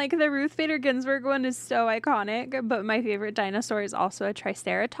know. I'm like, the Ruth Bader Ginsburg one is so iconic, but my favorite dinosaur is also a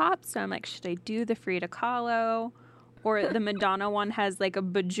Triceratops. So I'm like, should I do the Frida Kahlo? Or the Madonna one has like a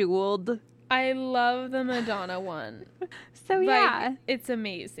bejeweled. I love the Madonna one. So yeah. Like, it's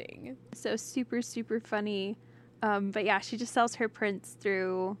amazing. So super, super funny. But yeah, she just sells her prints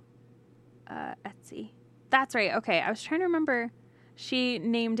through Etsy. That's right. Okay, I was trying to remember. She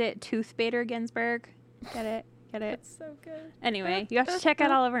named it Tooth Bader Ginsburg. Get it? That's so good. Anyway, you have to check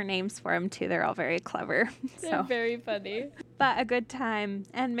out all of her names for them too. They're all very clever. They're very funny. But a good time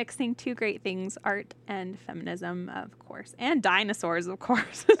and mixing two great things, art and feminism, of course, and dinosaurs, of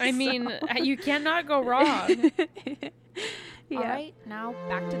course. I mean, you cannot go wrong. Yeah. All right, now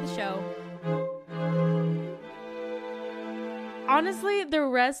back to the show. Honestly, the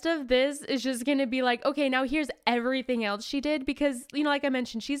rest of this is just going to be like, okay, now here's everything else she did because, you know, like I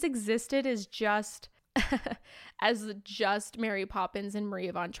mentioned, she's existed as just Mary Poppins and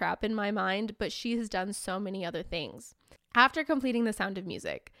Maria Von Trapp in my mind, but she has done so many other things. After completing The Sound of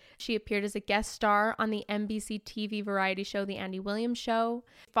Music, she appeared as a guest star on the NBC TV variety show The Andy Williams Show,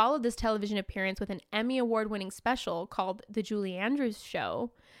 followed this television appearance with an Emmy Award-winning special called The Julie Andrews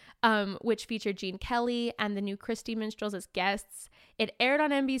Show, which featured Gene Kelly and the New Christie Minstrels as guests. It aired on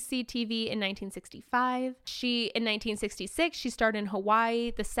NBC TV in 1965. In 1966, she starred in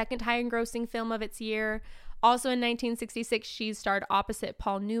Hawaii, the second high-engrossing film of its year. Also in 1966, she starred opposite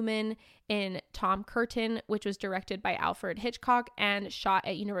Paul Newman in Tom Curtin, which was directed by Alfred Hitchcock and shot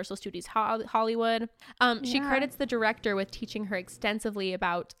at Universal Studios Hollywood. She credits the director with teaching her extensively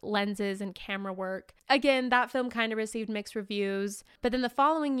about lenses and camera work. Again, that film kind of received mixed reviews. But then the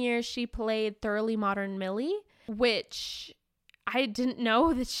following year, she played Thoroughly Modern Millie, which I didn't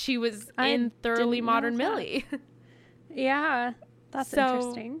know that she was in Thoroughly Modern Millie. Yeah, that's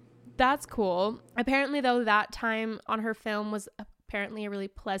interesting. That's cool. Apparently, though, that time on her film was apparently a really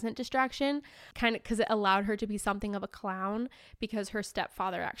pleasant distraction, kind of because it allowed her to be something of a clown because her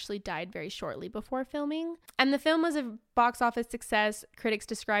stepfather actually died very shortly before filming. And the film was a box office success. Critics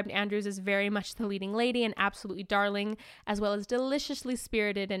described Andrews as very much the leading lady and absolutely darling, as well as deliciously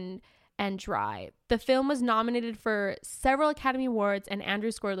spirited and dry. The film was nominated for several Academy Awards, and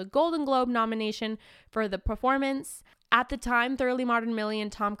Andrews scored a Golden Globe nomination for the performance. At the time, Thoroughly Modern Millie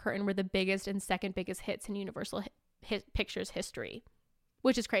and Tom Curtin were the biggest and second biggest hits in Universal Pictures history,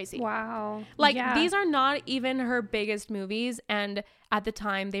 which is crazy. Wow. Like, these are not even her biggest movies, and at the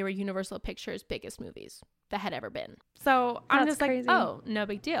time, they were Universal Pictures' biggest movies that had ever been. So I'm just crazy. Like, oh, no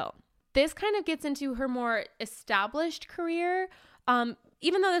big deal. This kind of gets into her more established career.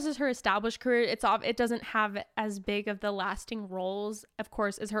 Even though this is her established career, it doesn't have as big of the lasting roles, of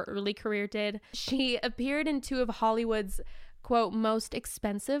course, as her early career did. She appeared in two of Hollywood's, quote, most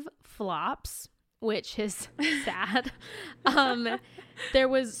expensive flops, which is sad. There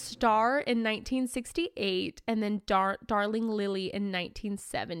was Star in 1968 and then Darling Lily in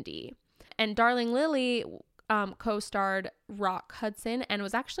 1970. And Darling Lily co-starred Rock Hudson and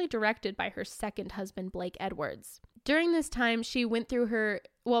was actually directed by her second husband, Blake Edwards. During this time, she went through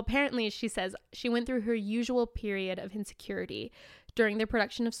apparently she says she went through her usual period of insecurity during the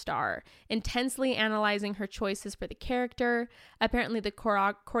production of Star, intensely analyzing her choices for the character. Apparently, the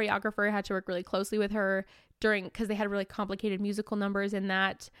choreographer had to work really closely with her because they had really complicated musical numbers in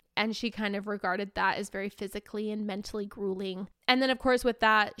that. And she kind of regarded that as very physically and mentally grueling. And then, of course, with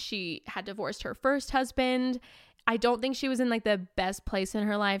that, she had divorced her first husband. I don't think she was in like the best place in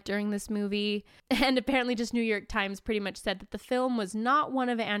her life during this movie. And apparently just New York Times pretty much said that the film was not one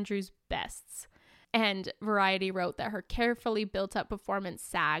of Andrews' bests. And Variety wrote that her carefully built up performance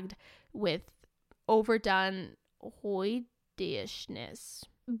sagged with overdone hoydishness.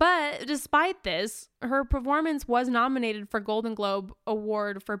 But despite this, her performance was nominated for Golden Globe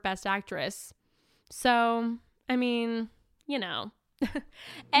Award for Best Actress. So, I mean, you know.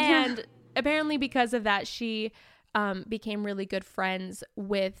 And apparently because of that, she became really good friends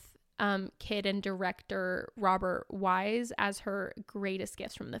with kid and director Robert Wise as her greatest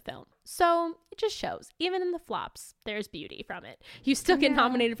gifts from the film. So it just shows, even in the flops, there's beauty from it. You still get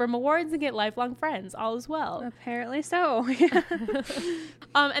nominated for awards and get lifelong friends, all as well. Apparently so.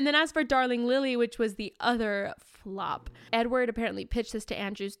 And then as for Darling Lily, which was the other flop, Edward apparently pitched this to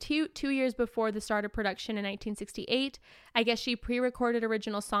Andrews two years before the start of production in 1968. I guess she pre-recorded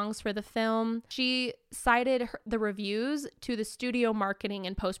original songs for the film. She cited the reviews to the studio marketing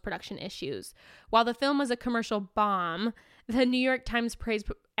and post-production issues. While the film was a commercial bomb, the New York Times praised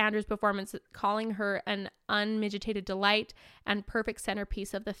Andrews' performance, calling her an unmitigated delight and perfect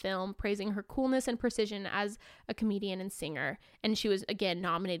centerpiece of the film, praising her coolness and precision as a comedian and singer. And she was again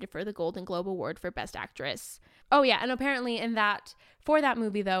nominated for the Golden Globe Award for Best Actress. Oh yeah, and apparently for that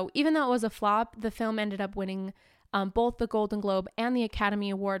movie though, even though it was a flop, the film ended up winning both the Golden Globe and the Academy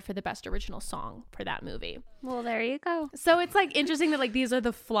Award for the Best Original Song for that movie. Well, there you go. So it's like interesting that like these are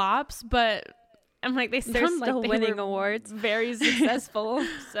the flops, but I'm like, they're still winning awards. Very successful.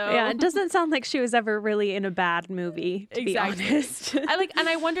 So yeah, it doesn't sound like she was ever really in a bad movie, to be honest. And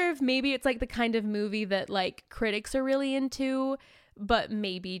I wonder if maybe it's like the kind of movie that like critics are really into, but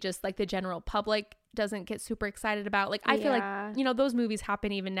maybe just like the general public doesn't get super excited about. Like I feel like, you know, those movies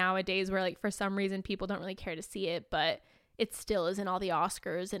happen even nowadays where like for some reason people don't really care to see it, but it still is in all the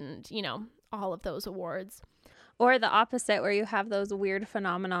Oscars and, you know, all of those awards. Or the opposite, where you have those weird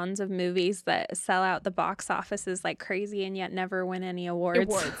phenomenons of movies that sell out the box offices like crazy and yet never win any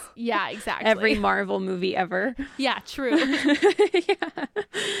awards. Yeah, exactly. Every Marvel movie ever. Yeah, true. So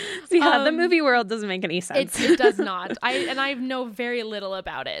yeah, the movie world doesn't make any sense. It does not. I know very little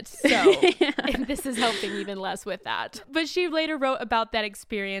about it. So and this is helping even less with that. But she later wrote about that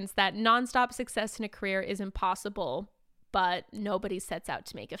experience that nonstop success in a career is impossible, but nobody sets out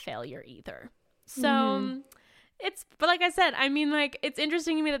to make a failure either. So but like I said, I mean, like, it's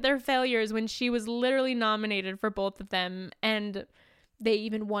interesting to me that they're failures when she was literally nominated for both of them and they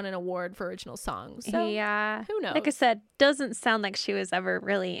even won an award for original songs. So yeah, who knows? Like I said, doesn't sound like she was ever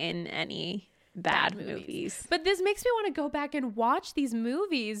really in any bad movies. But this makes me want to go back and watch these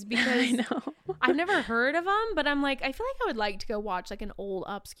movies because I know. I've never heard of them, but I'm like, I feel like I would like to go watch like an old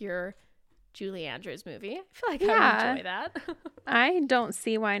obscure Julie Andrews movie. I feel like I would enjoy that. I don't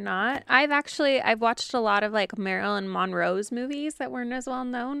see why not. I've watched a lot of like Marilyn Monroe's movies that weren't as well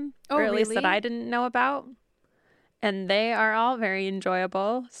known, or at least that I didn't know about, and they are all very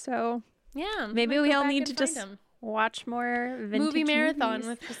enjoyable. So yeah, maybe we all need to just watch more vintage movie marathon movies.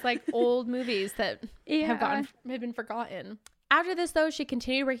 with just like old movies that have been forgotten. After this, though, she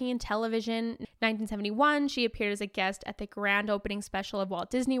continued working in television. 1971, she appeared as a guest at the grand opening special of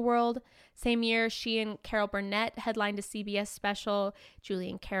Walt Disney World. Same year, she and Carol Burnett headlined a CBS special, Julie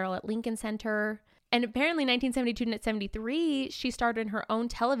and Carol at Lincoln Center. And apparently 1972 and 1973, she starred in her own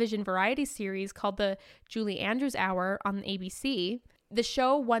television variety series called The Julie Andrews Hour on ABC. The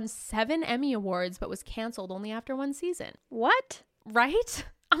show won 7 Emmy Awards, but was canceled only after 1 season. What? Right?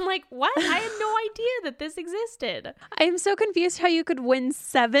 I'm like, what? I had no idea that this existed. I am so confused how you could win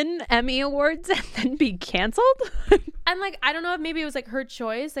 7 Emmy Awards and then be canceled. And like, I don't know if maybe it was like her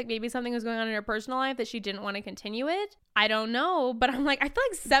choice. Like maybe something was going on in her personal life that she didn't want to continue it. I don't know. But I'm like, I feel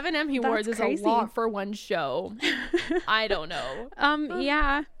like 7 Emmy Awards is a lot for one show. I don't know.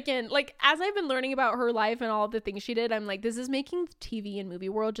 Yeah. Again, like as I've been learning about her life and all the things she did, I'm like, this is making TV and movie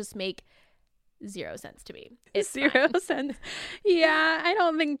world just make 0 sense to me. It's 0 sense. Yeah, I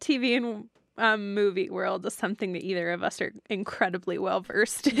don't think TV and movie world is something that either of us are incredibly well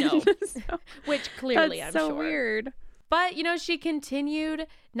versed in. No. So, which clearly that's I'm so sure. Weird. But, you know, she continued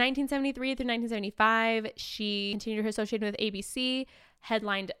 1973 through 1975. She continued her association with ABC,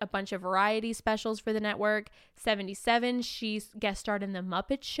 headlined a bunch of variety specials for the network. 77, she guest starred in The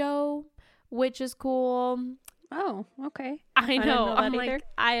Muppet Show, which is cool. Oh, okay. I know. I'm like,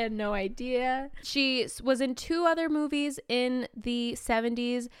 I had no idea. She was in 2 other movies in the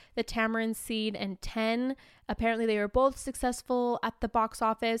 70s, The Tamarind Seed and 10. Apparently, they were both successful at the box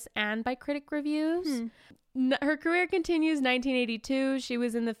office and by critic reviews. Her career continues 1982. She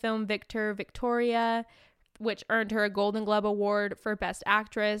was in the film Victor Victoria, which earned her a Golden Globe Award for Best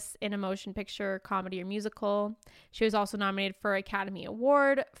Actress in a Motion Picture, Comedy, or Musical. She was also nominated for Academy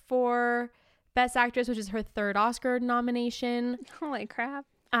Award for Best Actress, which is her 3rd Oscar nomination. Holy crap.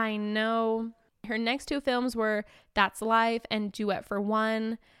 I know. Her next 2 films were That's Life and Duet for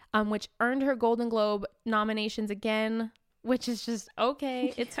One, which earned her Golden Globe nominations again which is just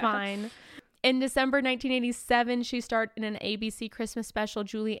okay. It's fine. In December 1987, she starred in an ABC Christmas special,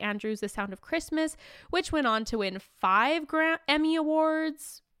 Julie Andrews' The Sound of Christmas, which went on to win 5 Emmy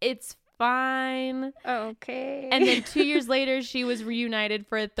Awards. It's fine. Okay. And then 2 years later, she was reunited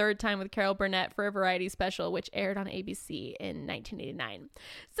for a third time with Carol Burnett for a variety special, which aired on ABC in 1989.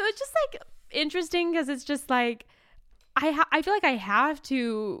 So it's just like interesting because it's just like, I feel like I have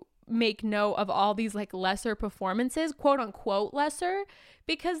to make note of all these like lesser performances, quote unquote lesser,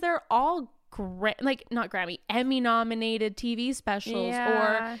 because they're all Emmy nominated TV specials,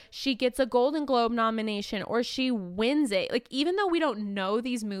 or she gets a Golden Globe nomination, or she wins it. Like, even though we don't know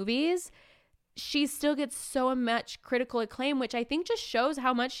these movies, she still gets so much critical acclaim, which I think just shows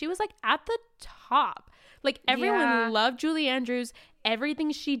how much she was like at the top. Like, everyone loved Julie Andrews.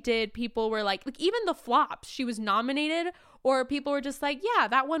 Everything she did, people were like even the flops, she was nominated, or people were just like, yeah,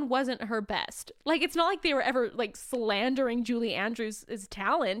 that one wasn't her best. Like, it's not like they were ever like slandering Julie Andrews'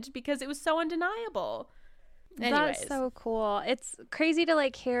 talent, because it was so undeniable. Anyways. That's so cool. It's crazy to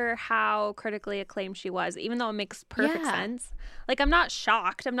like hear how critically acclaimed she was, even though it makes perfect sense. Like, I'm not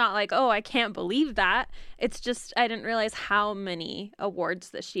shocked. I'm not like, oh, I can't believe that. It's just, I didn't realize how many awards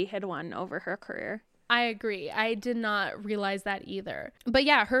that she had won over her career. I agree. I did not realize that either. But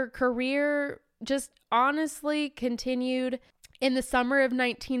yeah, her career just honestly continued. In the summer of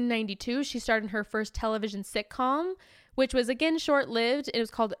 1992, she starred in her first television sitcom, which was again short-lived. It was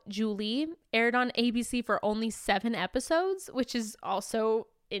called Julie, aired on ABC for only 7 episodes, which is also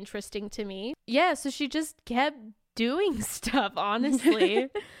interesting to me. Yeah, so she just kept doing stuff, honestly.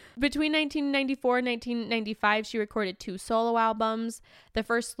 Between 1994 and 1995, she recorded 2 solo albums. The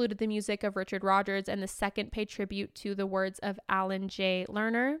first included the music of Richard Rodgers, and the second paid tribute to the words of Alan J.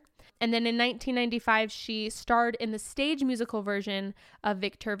 Lerner. And then in 1995, she starred in the stage musical version of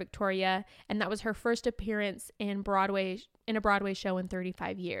Victor Victoria, and that was her first appearance in a Broadway show in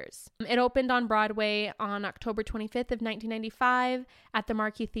 35 years. It opened on Broadway on October 25th of 1995 at the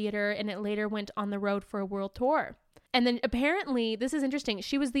Marquis Theater, and it later went on the road for a world tour. And then apparently, this is interesting,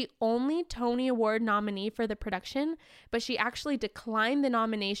 she was the only Tony Award nominee for the production, but she actually declined the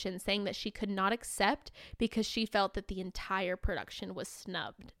nomination, saying that she could not accept because she felt that the entire production was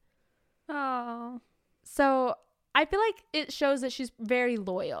snubbed. Oh. So I feel like it shows that she's very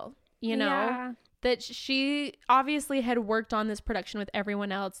loyal, you know? Yeah. That she obviously had worked on this production with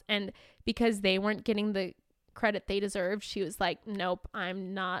everyone else, and because they weren't getting the credit they deserved, she was like, nope,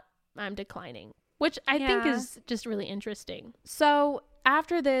 I'm declining. Which I think is just really interesting. So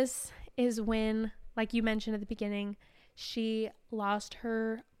after this is when, like you mentioned at the beginning, she lost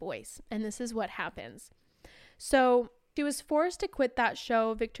her voice. And this is what happens. So she was forced to quit that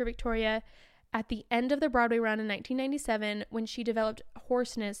show, Victor Victoria, at the end of the Broadway run in 1997 when she developed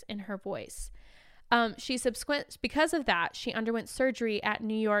hoarseness in her voice. Because of that, she underwent surgery at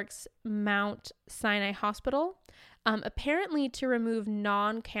New York's Mount Sinai Hospital, apparently to remove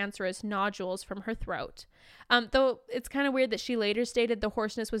non-cancerous nodules from her throat. Though it's kind of weird that she later stated the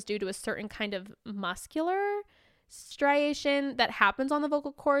hoarseness was due to a certain kind of muscular striation that happens on the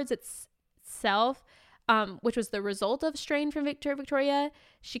vocal cords itself, which was the result of strain from Victor Victoria.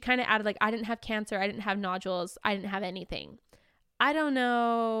 She kind of added, like, I didn't have cancer, I didn't have nodules, I didn't have anything. I don't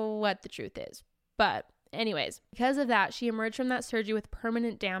know what the truth is. But anyways, because of that, she emerged from that surgery with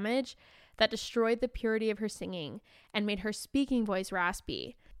permanent damage that destroyed the purity of her singing and made her speaking voice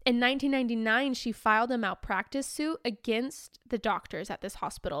raspy. In 1999, she filed a malpractice suit against the doctors at this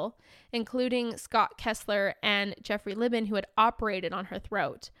hospital, including Scott Kessler and Jeffrey Libin, who had operated on her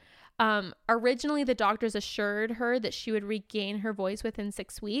throat. Originally, the doctors assured her that she would regain her voice within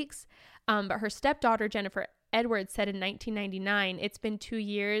 6 weeks, but her stepdaughter, Jennifer Edwards, said in 1999, it's been 2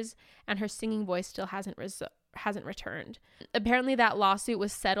 years and her singing voice still hasn't returned. Apparently that lawsuit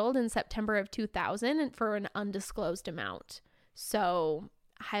was settled in September of 2000 for an undisclosed amount. So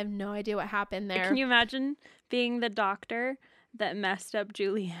I have no idea what happened there. Can you imagine being the doctor that messed up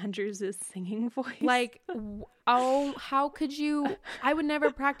Julie Andrews' singing voice? Like, oh, how could you? I would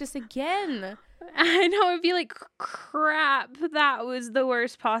never practice again. I know, it'd be like, crap, that was the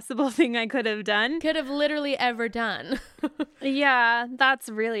worst possible thing I could have done. Could have literally ever done. Yeah, that's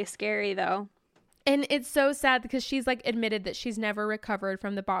really scary though. And it's so sad because she's like admitted that she's never recovered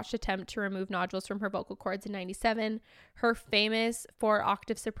from the botched attempt to remove nodules from her vocal cords in 97. Her famous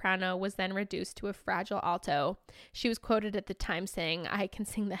 4-octave soprano was then reduced to a fragile alto. She was quoted at the time saying, I can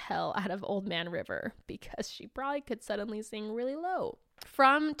sing the hell out of Old Man River, because she probably could suddenly sing really low.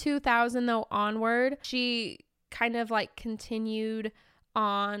 From 2000 though onward, she kind of like continued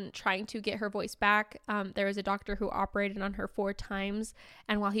on trying to get her voice back. There was a doctor who operated on her 4 times,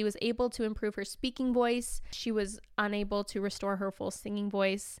 and while he was able to improve her speaking voice, she was unable to restore her full singing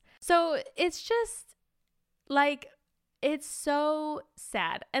voice. So it's just like, it's so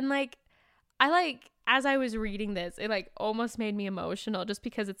sad. And like, as I was reading this, it like almost made me emotional, just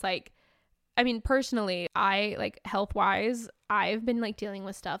because it's like, I mean, personally, I like, health wise, I've been like dealing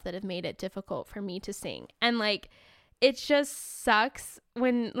with stuff that have made it difficult for me to sing. And like, it just sucks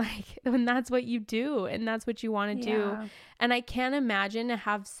when that's what you do and that's what you want to do. And I can't imagine to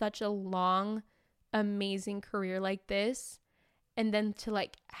have such a long, amazing career like this, and then to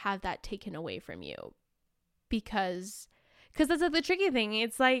like have that taken away from you, because that's like the tricky thing.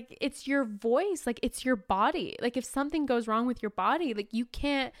 It's like, it's your voice, like it's your body. Like if something goes wrong with your body, like you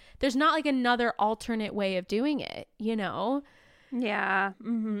can't, there's not like another alternate way of doing it, you know? Yeah.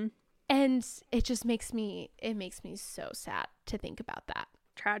 Mm-hmm. And it just makes me so sad to think about that.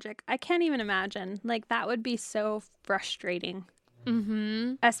 Tragic. I can't even imagine. Like that would be so frustrating.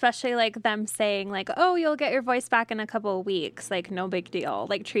 Mm-hmm. Especially like them saying like, oh, you'll get your voice back in a couple of weeks. Like no big deal.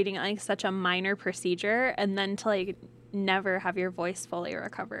 Like treating it like such a minor procedure, and then to like never have your voice fully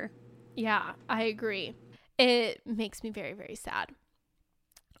recover. Yeah, I agree. It makes me very, very sad.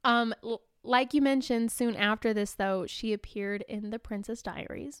 Like you mentioned, soon after this, though, she appeared in The Princess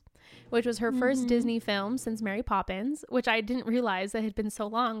Diaries, which was her first Disney film since Mary Poppins, which I didn't realize it had been so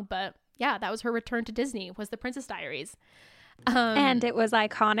long. But yeah, that was her return to Disney, was The Princess Diaries. And it was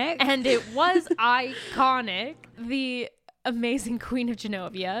iconic. And it was iconic. The amazing Queen of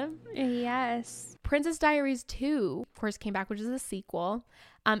Genovia. Yes. Princess Diaries 2, of course, came back, which is a sequel.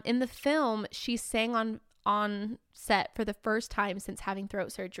 In the film, she sang on set for the first time since having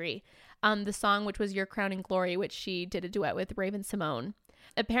throat surgery. The song, which was Your Crowning Glory, which she did a duet with Raven-Symoné.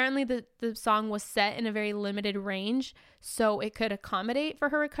 Apparently, the song was set in a very limited range, so it could accommodate for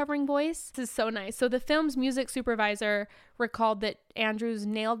her recovering voice. This is so nice. So the film's music supervisor recalled that Andrews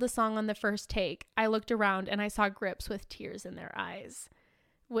nailed the song on the first take. I looked around and I saw grips with tears in their eyes,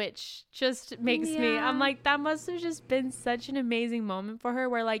 which just makes me, I'm like, that must have just been such an amazing moment for her,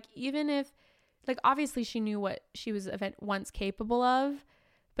 where like, even if, like, obviously she knew what she was once capable of,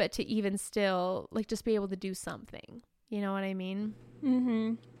 but to even still like just be able to do something, you know what I mean?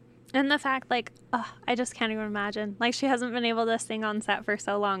 Mm-hmm. And the fact, like, I just can't even imagine. Like, she hasn't been able to sing on set for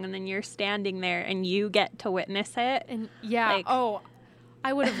so long, and then you're standing there and you get to witness it. And yeah, like,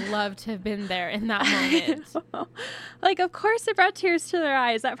 I would have loved to have been there in that moment. Like, of course it brought tears to their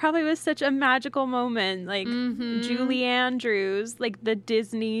eyes. That probably was such a magical moment. Like, Julie Andrews, like the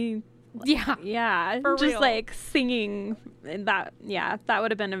Disney. Yeah. Just real. like singing that. Yeah, that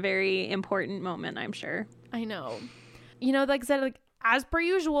would have been a very important moment, I'm sure. I know. You know, like I said, like, as per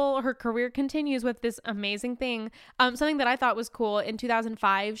usual, her career continues with this amazing thing. Something that I thought was cool, in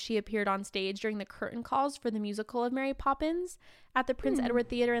 2005, she appeared on stage during the curtain calls for the musical of Mary Poppins at the Prince Edward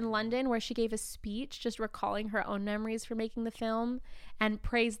Theatre in London, where she gave a speech just recalling her own memories for making the film and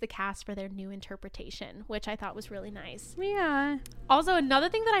praised the cast for their new interpretation, which I thought was really nice. Yeah. Also, another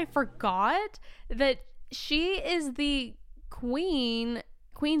thing that I forgot, that she is the Queen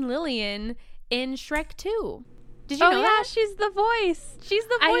Lillian in Shrek 2. Did you know that? She's the voice. She's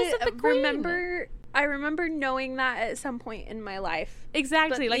the voice of the Queen. I remember knowing that at some point in my life.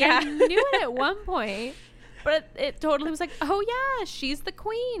 Exactly. But, like, I knew it at one point, but it totally was like, oh yeah, she's the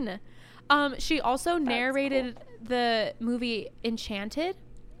Queen. She also narrated the movie Enchanted,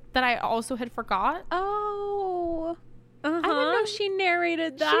 that I also had forgot. Oh. I didn't know she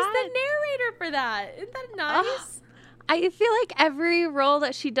narrated that. She's the narrator for that. Isn't that nice? I feel like every role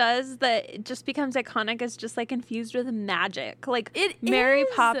that she does that just becomes iconic is just like infused with magic. Like it Mary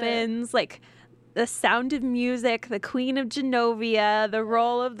is. Poppins, like The Sound of Music, the Queen of Genovia, the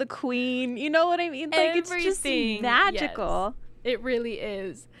role of the Queen. You know what I mean? Like Everything. It's just magical. Yes, it really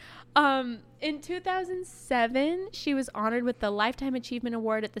is. In 2007, she was honored with the Lifetime Achievement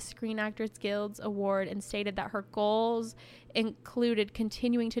Award at the Screen Actors Guild's Award, and stated that her goals included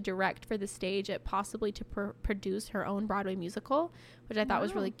continuing to direct for the stage and possibly to produce her own Broadway musical, which I thought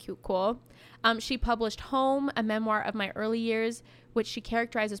was really cool. She published Home, a memoir of my early years, which she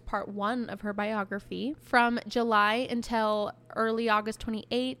characterized as part 1 of her biography. From July until early August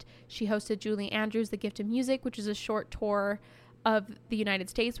 28, she hosted Julie Andrews' The Gift of Music, which is a short tour of the United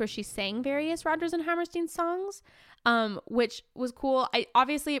States where she sang various Rodgers and Hammerstein songs, which was cool.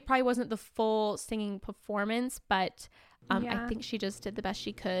 Obviously it probably wasn't the full singing performance, but I think she just did the best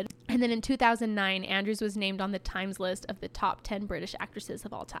she could. And then in 2009, Andrews was named on the Times list of the top 10 British actresses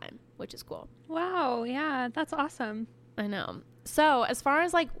of all time, which is cool. Wow, yeah, that's awesome. I know. So as far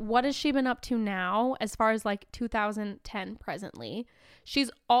as like what has she been up to now, as far as like 2010 presently,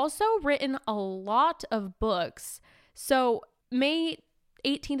 she's also written a lot of books. So May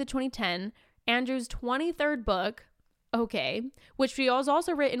 18th of 2010, Andrews' 23rd book, Okay, which she was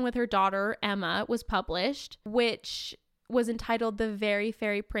also written with her daughter Emma, was published, which was entitled The Very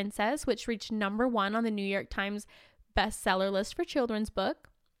Fairy Princess, which reached #1 on the New York Times bestseller list for children's book.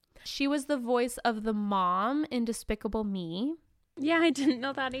 She was the voice of the mom in Despicable Me. Yeah, I didn't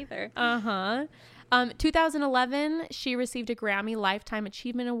know that either. 2011, she received a Grammy Lifetime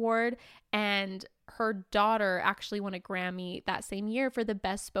Achievement Award, and her daughter actually won a Grammy that same year for the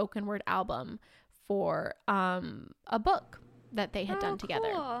Best Spoken Word Album for a book that they had done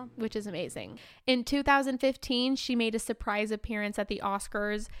together, cool. Which is amazing. In 2015, she made a surprise appearance at the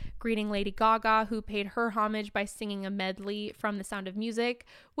Oscars, greeting Lady Gaga, who paid her homage by singing a medley from The Sound of Music,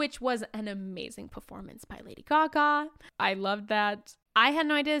 which was an amazing performance by Lady Gaga. I loved that. I had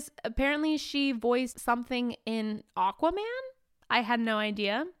no idea. Apparently, she voiced something in Aquaman. I had no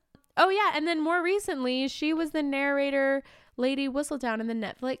idea. Oh, yeah. And then more recently, she was the narrator, Lady Whistledown, in the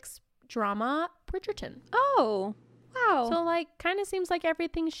Netflix drama Bridgerton. Oh, wow. So, like, kind of seems like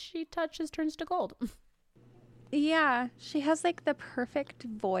everything she touches turns to gold. Yeah, she has, like, the perfect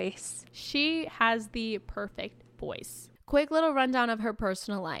voice. She has the perfect voice. Quick little rundown of her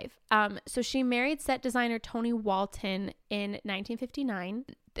personal life. So she married set designer Tony Walton in 1959.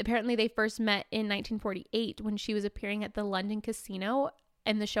 Apparently, they first met in 1948 when she was appearing at the London Casino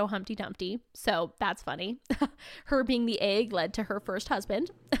in the show Humpty Dumpty. So that's funny. Her being the egg led to her first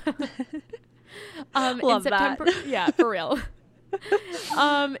husband. Love in September, that. Yeah, for real.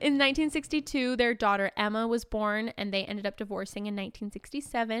 In 1962, their daughter Emma was born, and they ended up divorcing in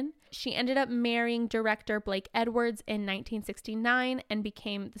 1967. She ended up marrying director Blake Edwards in 1969 and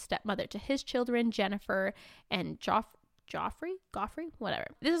became the stepmother to his children, Jennifer and Goffrey, whatever.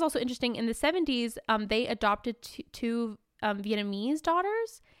 This is also interesting. In the 70s, they adopted two Vietnamese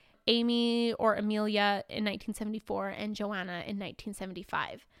daughters, Amy or Amelia in 1974 and Joanna in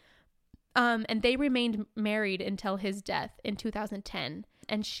 1975. And they remained married until his death in 2010.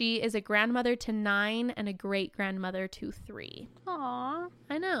 And she is a grandmother to 9 and a great-grandmother to 3. Aww.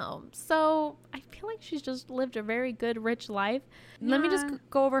 I know. So I feel like she's just lived a very good, rich life. Yeah. Let me just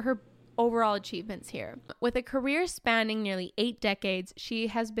go over her overall achievements here. With a career spanning nearly 8 decades, she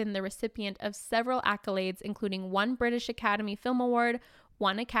has been the recipient of several accolades, including 1 British Academy Film Award,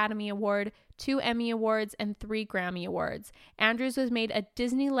 1 Academy Award, 2 Emmy Awards, and 3 Grammy Awards. Andrews was made a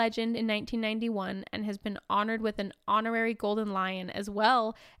Disney legend in 1991 and has been honored with an honorary Golden Lion as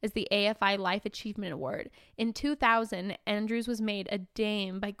well as the AFI Life Achievement Award. In 2000, Andrews was made a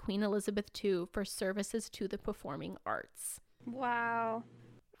Dame by Queen Elizabeth II for services to the performing arts. Wow.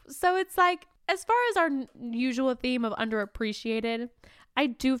 So it's like, as far as our usual theme of underappreciated, I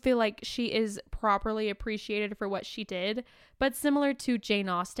do feel like she is properly appreciated for what she did, but similar to Jane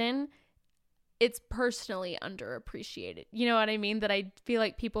Austen, it's personally underappreciated. You know what I mean? That I feel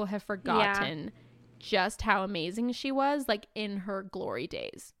like people have forgotten just how amazing she was, like, in her glory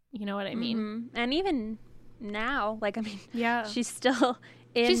days. You know what I mean? Mm-hmm. And even now, like, I mean, yeah, she's still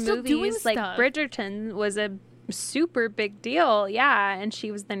in movies. Still doing like stuff. Bridgerton was a super big deal. Yeah. And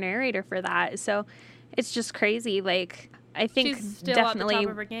she was the narrator for that. So it's just crazy. Like, I think she's still definitely at the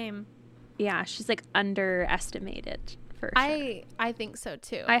top of her game. Yeah, she's like underestimated for sure. I think so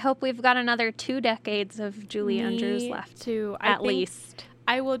too. I hope we've got another 2 decades of Julie Andrews left. Too. At least.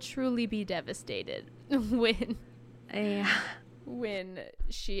 I will truly be devastated when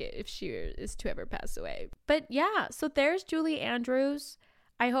she is to ever pass away. But yeah, so there's Julie Andrews.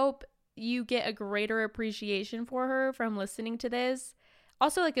 I hope you get a greater appreciation for her from listening to this.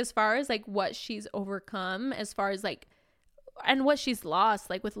 Also, like, as far as like what she's overcome, as far as like, and what she's lost,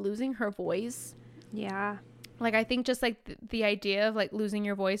 like with losing her voice. Yeah. Like, I think just like the idea of like losing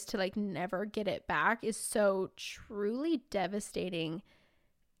your voice to like never get it back is so truly devastating.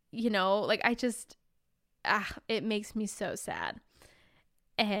 You know, like, I just, it makes me so sad.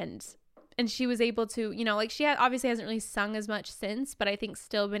 And she was able to, you know, like, she obviously hasn't really sung as much since, but I think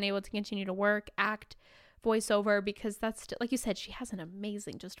still been able to continue to work, act, voiceover, because that's still, like you said, she has an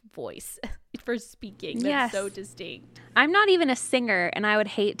amazing just voice for speaking that's so distinct. I'm not even a singer, and I would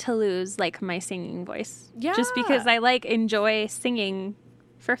hate to lose like my singing voice. Yeah, just because I like enjoy singing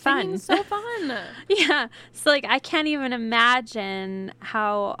for fun. Singing's so fun. Yeah, so like I can't even imagine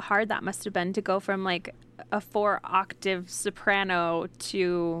how hard that must have been to go from like a 4-octave soprano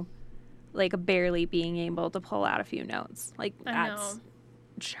to like barely being able to pull out a few notes. Like, that's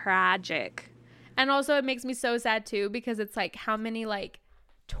tragic. And also it makes me so sad too, because it's like, how many like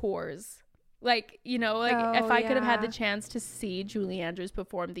tours Like, you know, like if I could have had the chance to see Julie Andrews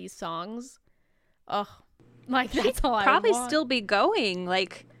perform these songs, like that's all I would probably want. still be going.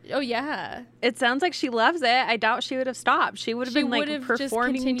 Like, oh yeah, it sounds like she loves it. I doubt she would have stopped. She would have been like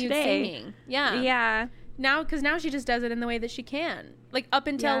performing today. Singing. Yeah. Yeah. Because now she just does it in the way that she can, like up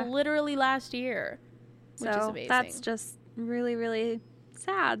until literally last year, which is amazing. That's just really, really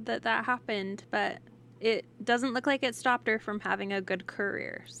sad that happened, but it doesn't look like it stopped her from having a good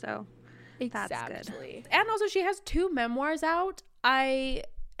career. So that's good. And also, she has 2 memoirs out. I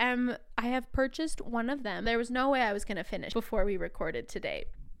have purchased one of them. There was no way I was going to finish before we recorded today.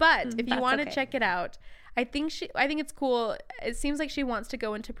 But if you want to check it out, I think it's cool. It seems like she wants to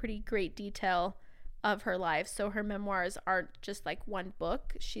go into pretty great detail of her life. So her memoirs aren't just like one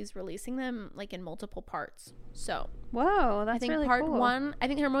book. She's releasing them like in multiple parts. So whoa, that's really cool. Part 1, I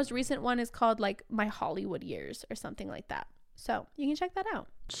think her most recent one is called like My Hollywood Years or something like that. So you can check that out.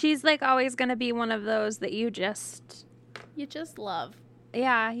 She's like always going to be one of those that you just love.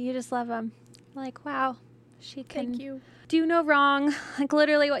 Yeah, you just love them. Like, wow, she can do no wrong. Like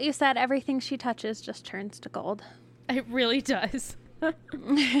literally what you said, everything she touches just turns to gold. It really does.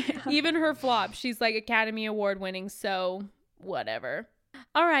 Even her flop, she's like Academy Award winning, so whatever.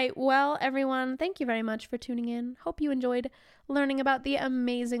 All right, well, everyone, thank you very much for tuning in. Hope you enjoyed learning about the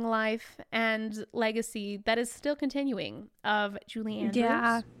amazing life and legacy that is still continuing of Julie Andrews.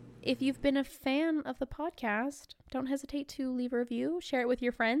 Yeah. If you've been a fan of the podcast, don't hesitate to leave a review, share it with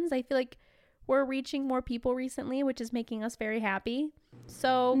your friends. I feel like we're reaching more people recently, which is making us very happy.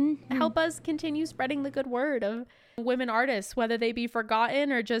 So help us continue spreading the good word of women artists, whether they be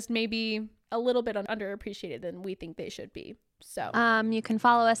forgotten or just maybe a little bit underappreciated than we think they should be. So you can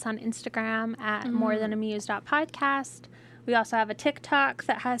follow us on Instagram at morethanamuse.podcast. We also have a TikTok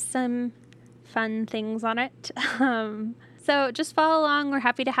that has some fun things on it. So just follow along. We're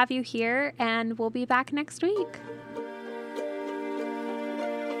happy to have you here, and we'll be back next week.